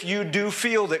 If you do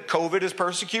feel that COVID is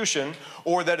persecution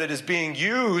or that it is being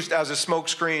used as a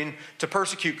smokescreen to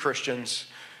persecute Christians,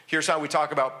 here's how we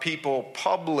talk about people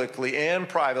publicly and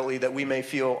privately that we may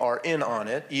feel are in on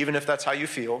it, even if that's how you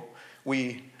feel.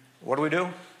 What do?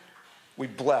 We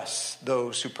bless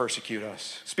those who persecute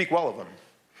us. Speak well of them.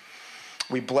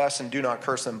 We bless and do not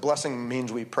curse them. Blessing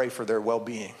means we pray for their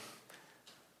well-being.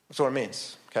 That's what it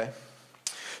means, okay?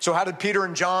 So how did Peter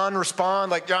and John respond?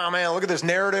 Like, oh man, look at this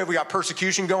narrative. We got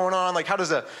persecution going on. Like, how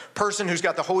does a person who's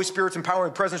got the Holy Spirit's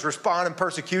empowering presence respond in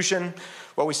persecution?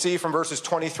 Well, we see from verses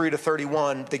 23 to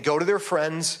 31, they go to their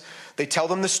friends. They tell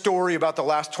them the story about the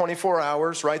last 24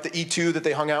 hours, right? The E2 that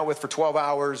they hung out with for 12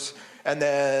 hours, and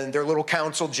then their little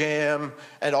council jam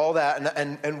and all that,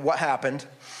 and what happened.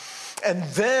 And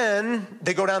then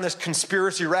they go down this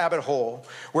conspiracy rabbit hole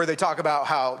where they talk about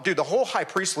how, dude, the whole high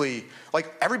priestly,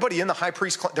 like everybody in the high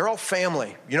priest, they're all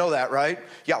family. You know that, right?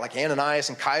 You got like Ananias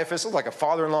and Caiaphas, like a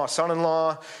father-in-law,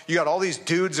 son-in-law. You got all these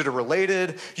dudes that are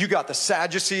related. You got the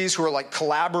Sadducees who are like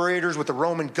collaborators with the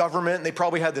Roman government. And they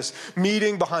probably had this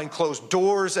meeting behind closed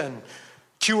doors and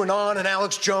QAnon and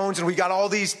Alex Jones. And we got all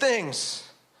these things.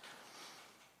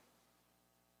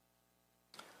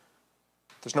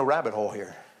 There's no rabbit hole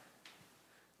here.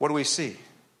 What do we see?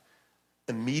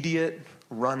 Immediate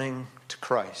running to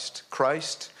Christ.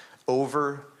 Christ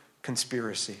over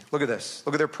conspiracy. Look at this.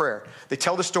 Look at their prayer. They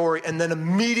tell the story, and then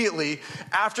immediately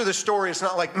after the story, it's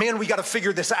not like, man, we got to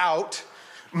figure this out.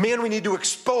 Man, we need to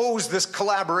expose this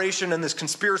collaboration and this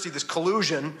conspiracy, this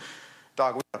collusion.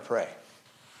 Dog, we got to pray.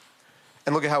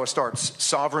 And look at how it starts.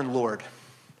 Sovereign Lord,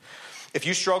 If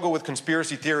you struggle with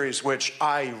conspiracy theories, which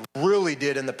I really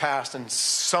did in the past and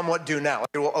somewhat do now,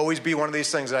 it will always be one of these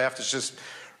things that I have to just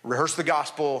rehearse the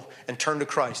gospel and turn to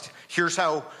Christ. Here's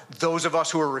how those of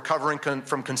us who are recovering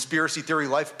from conspiracy theory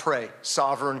life pray: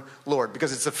 Sovereign Lord.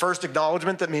 Because it's the first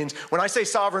acknowledgement that means when I say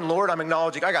Sovereign Lord, I'm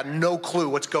acknowledging I got no clue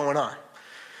what's going on.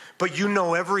 But you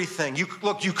know everything. You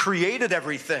created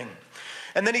everything.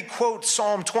 And then he quotes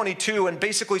Psalm 22, and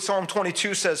basically Psalm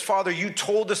 22 says, Father, you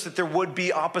told us that there would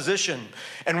be opposition,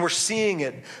 and we're seeing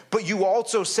it. But you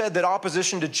also said that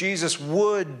opposition to Jesus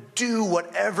would do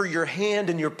whatever your hand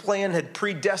and your plan had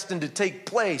predestined to take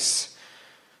place.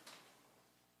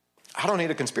 I don't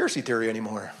need a conspiracy theory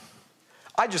anymore.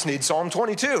 I just need Psalm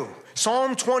 22.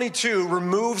 Psalm 22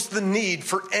 removes the need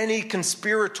for any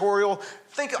conspiratorial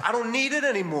thinking. I don't need it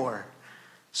anymore.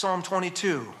 Psalm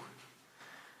 22.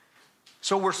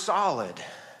 So we're solid.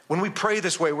 When we pray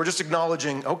this way, we're just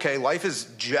acknowledging, okay, life is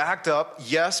jacked up.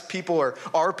 Yes,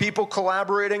 are people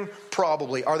collaborating?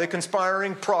 Probably. Are they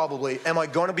conspiring? Probably. Am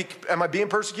I being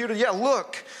persecuted? Yeah,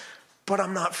 look. But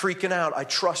I'm not freaking out. I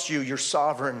trust you. You're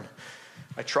sovereign.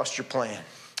 I trust your plan.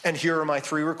 And here are my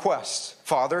 3 requests.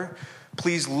 Father,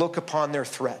 please look upon their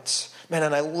threats. Man,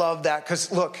 and I love that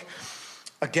because look,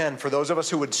 again, for those of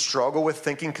us who would struggle with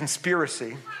thinking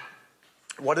conspiracy,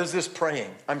 what is this praying?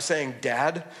 I'm saying,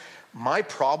 Dad, my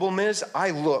problem is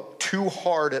I look too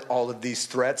hard at all of these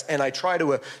threats and I try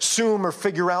to assume or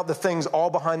figure out the things all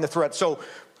behind the threat. So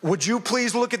would you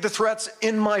please look at the threats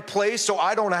in my place so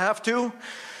I don't have to?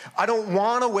 I don't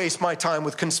want to waste my time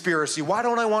with conspiracy. Why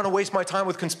don't I want to waste my time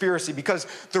with conspiracy? Because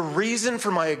the reason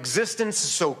for my existence is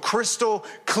so crystal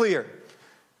clear.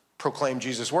 Proclaim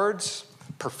Jesus' words,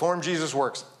 perform Jesus'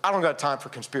 works. I don't got time for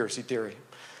conspiracy theory.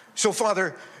 So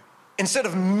Father, instead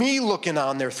of me looking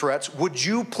on their threats, would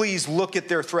you please look at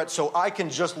their threats so I can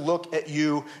just look at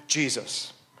you,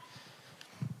 Jesus?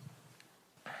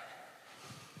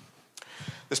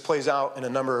 This plays out in a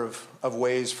number of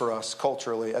ways for us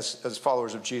culturally as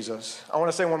followers of Jesus. I want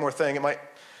to say one more thing. I'm just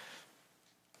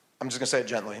going to say it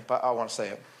gently, but I want to say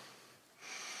it.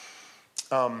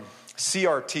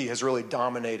 CRT has really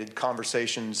dominated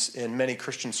conversations in many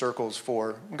Christian circles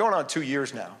for going on 2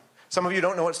 years now. Some of you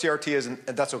don't know what CRT is, and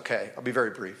that's okay. I'll be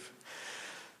very brief.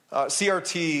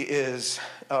 CRT is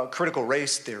critical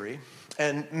race theory,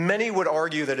 and many would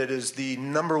argue that it is the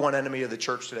number one enemy of the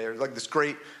church today, or like this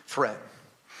great threat.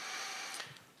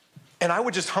 And I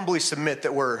would just humbly submit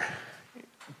that we're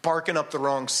barking up the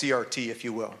wrong CRT, if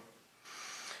you will.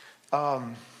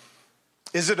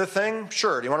 Is it a thing?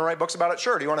 Sure. Do you want to write books about it?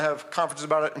 Sure. Do you want to have conferences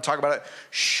about it and talk about it?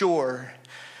 Sure.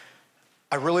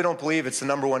 I really don't believe it's the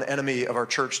number one enemy of our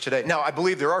church today. Now, I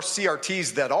believe there are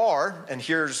CRTs that are, and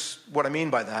here's what I mean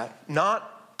by that.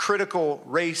 Not critical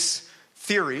race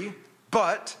theory,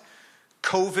 but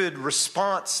COVID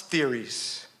response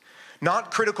theories.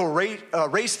 Not critical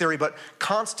race theory, but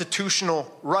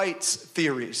constitutional rights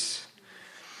theories.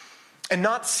 And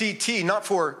not CT, not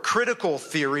for critical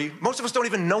theory. Most of us don't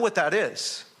even know what that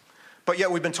is. But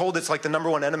yet we've been told it's like the number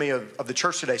one enemy of the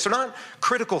church today. So not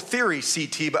critical theory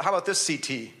CT, but how about this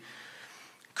CT?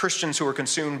 Christians who are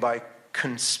consumed by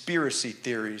conspiracy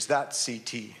theories, that's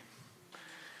CT.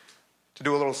 To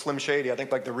do a little Slim Shady, I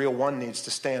think like the real one needs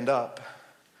to stand up.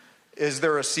 Is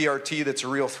there a CRT that's a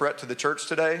real threat to the church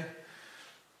today?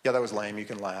 Yeah, that was lame. You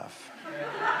can laugh.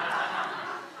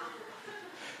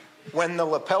 When the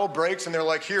lapel breaks and they're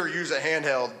like, here, use a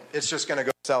handheld, it's just going to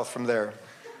go south from there.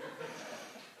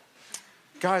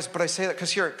 Guys, but I say that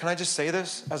because here, can I just say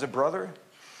this as a brother?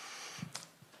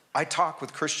 I talk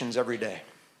with Christians every day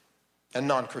and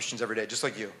non-Christians every day, just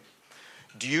like you.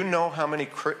 Do you know how many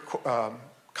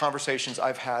conversations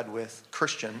I've had with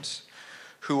Christians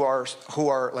who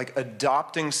are like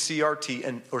adopting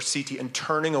CRT or CT and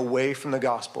turning away from the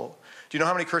gospel? Do you know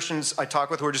how many Christians I talk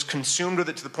with who are just consumed with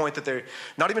it to the point that they're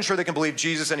not even sure they can believe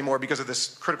Jesus anymore because of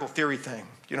this critical theory thing?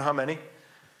 Do you know how many?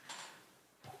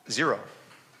 0.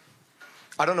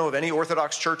 I don't know of any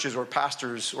Orthodox churches or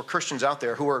pastors or Christians out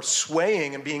there who are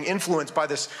swaying and being influenced by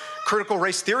this critical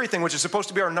race theory thing, which is supposed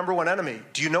to be our number one enemy.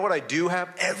 Do you know what I do have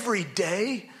every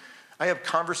day? I have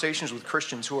conversations with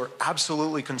Christians who are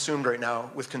absolutely consumed right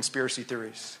now with conspiracy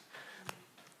theories.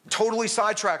 Totally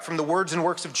sidetracked from the words and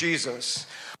works of Jesus.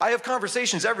 I have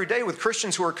conversations every day with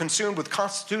Christians who are consumed with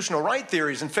constitutional right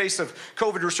theories in face of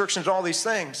COVID restrictions and all these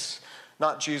things.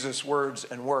 Not Jesus' words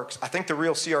and works. I think the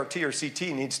real CRT or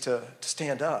CT needs to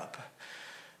stand up.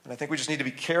 And I think we just need to be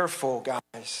careful,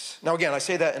 guys. Now again, I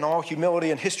say that in all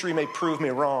humility, and history may prove me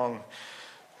wrong.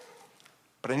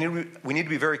 But we need to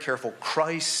be very careful.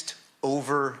 Christ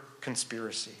over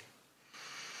conspiracy.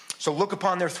 So look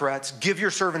upon their threats. Give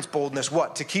your servants boldness.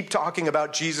 What? To keep talking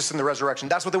about Jesus and the resurrection.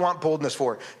 That's what they want boldness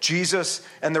for. Jesus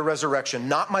and the resurrection.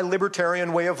 Not my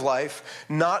libertarian way of life.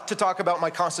 Not to talk about my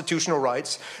constitutional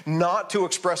rights. Not to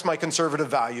express my conservative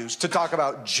values. To talk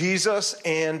about Jesus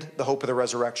and the hope of the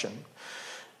resurrection.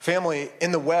 Family,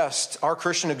 in the West, our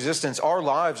Christian existence, our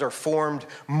lives are formed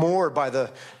more by the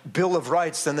Bill of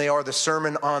Rights than they are the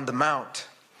Sermon on the Mount.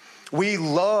 We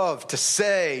love to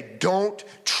say, don't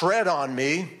tread on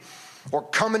me, or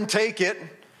come and take it. You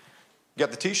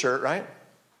got the t-shirt, right?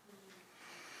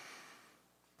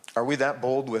 Are we that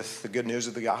bold with the good news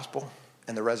of the gospel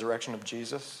and the resurrection of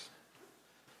Jesus?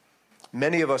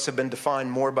 Many of us have been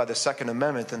defined more by the Second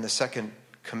Amendment than the Second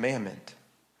Commandment.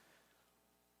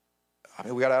 I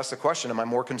mean, we got to ask the question, am I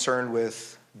more concerned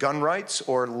with gun rights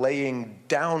or laying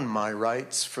down my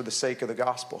rights for the sake of the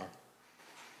gospel?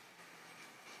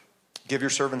 Give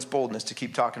your servants boldness to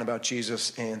keep talking about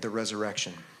Jesus and the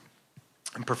resurrection.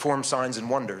 And perform signs and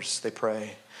wonders, they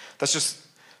pray. That's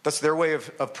their way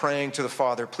of praying to the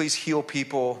Father. Please heal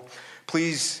people.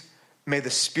 Please may the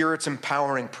Spirit's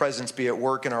empowering presence be at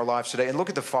work in our lives today. And look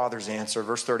at the Father's answer,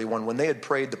 verse 31. When they had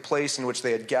prayed, the place in which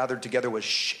they had gathered together was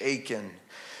shaken.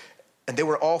 And they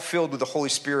were all filled with the Holy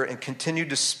Spirit and continued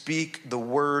to speak the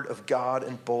word of God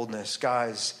in boldness.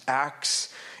 Guys,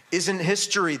 Acts isn't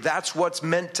history. That's what's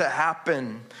meant to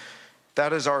happen.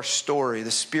 That is our story.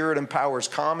 The Spirit empowers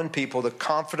common people to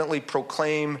confidently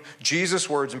proclaim Jesus'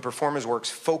 words and perform his works,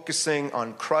 focusing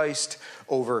on Christ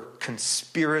over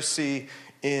conspiracy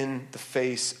in the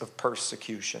face of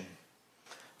persecution.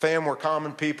 Fam, we're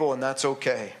common people, and that's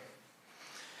okay.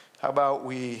 How about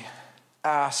we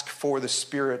ask for the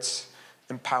Spirit's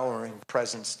empowering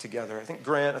presence together? I think,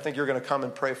 Grant, you're going to come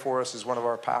and pray for us as one of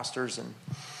our pastors, and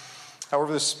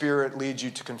however the Spirit leads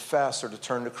you to confess or to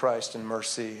turn to Christ in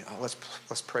mercy, let's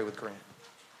pray with Grant.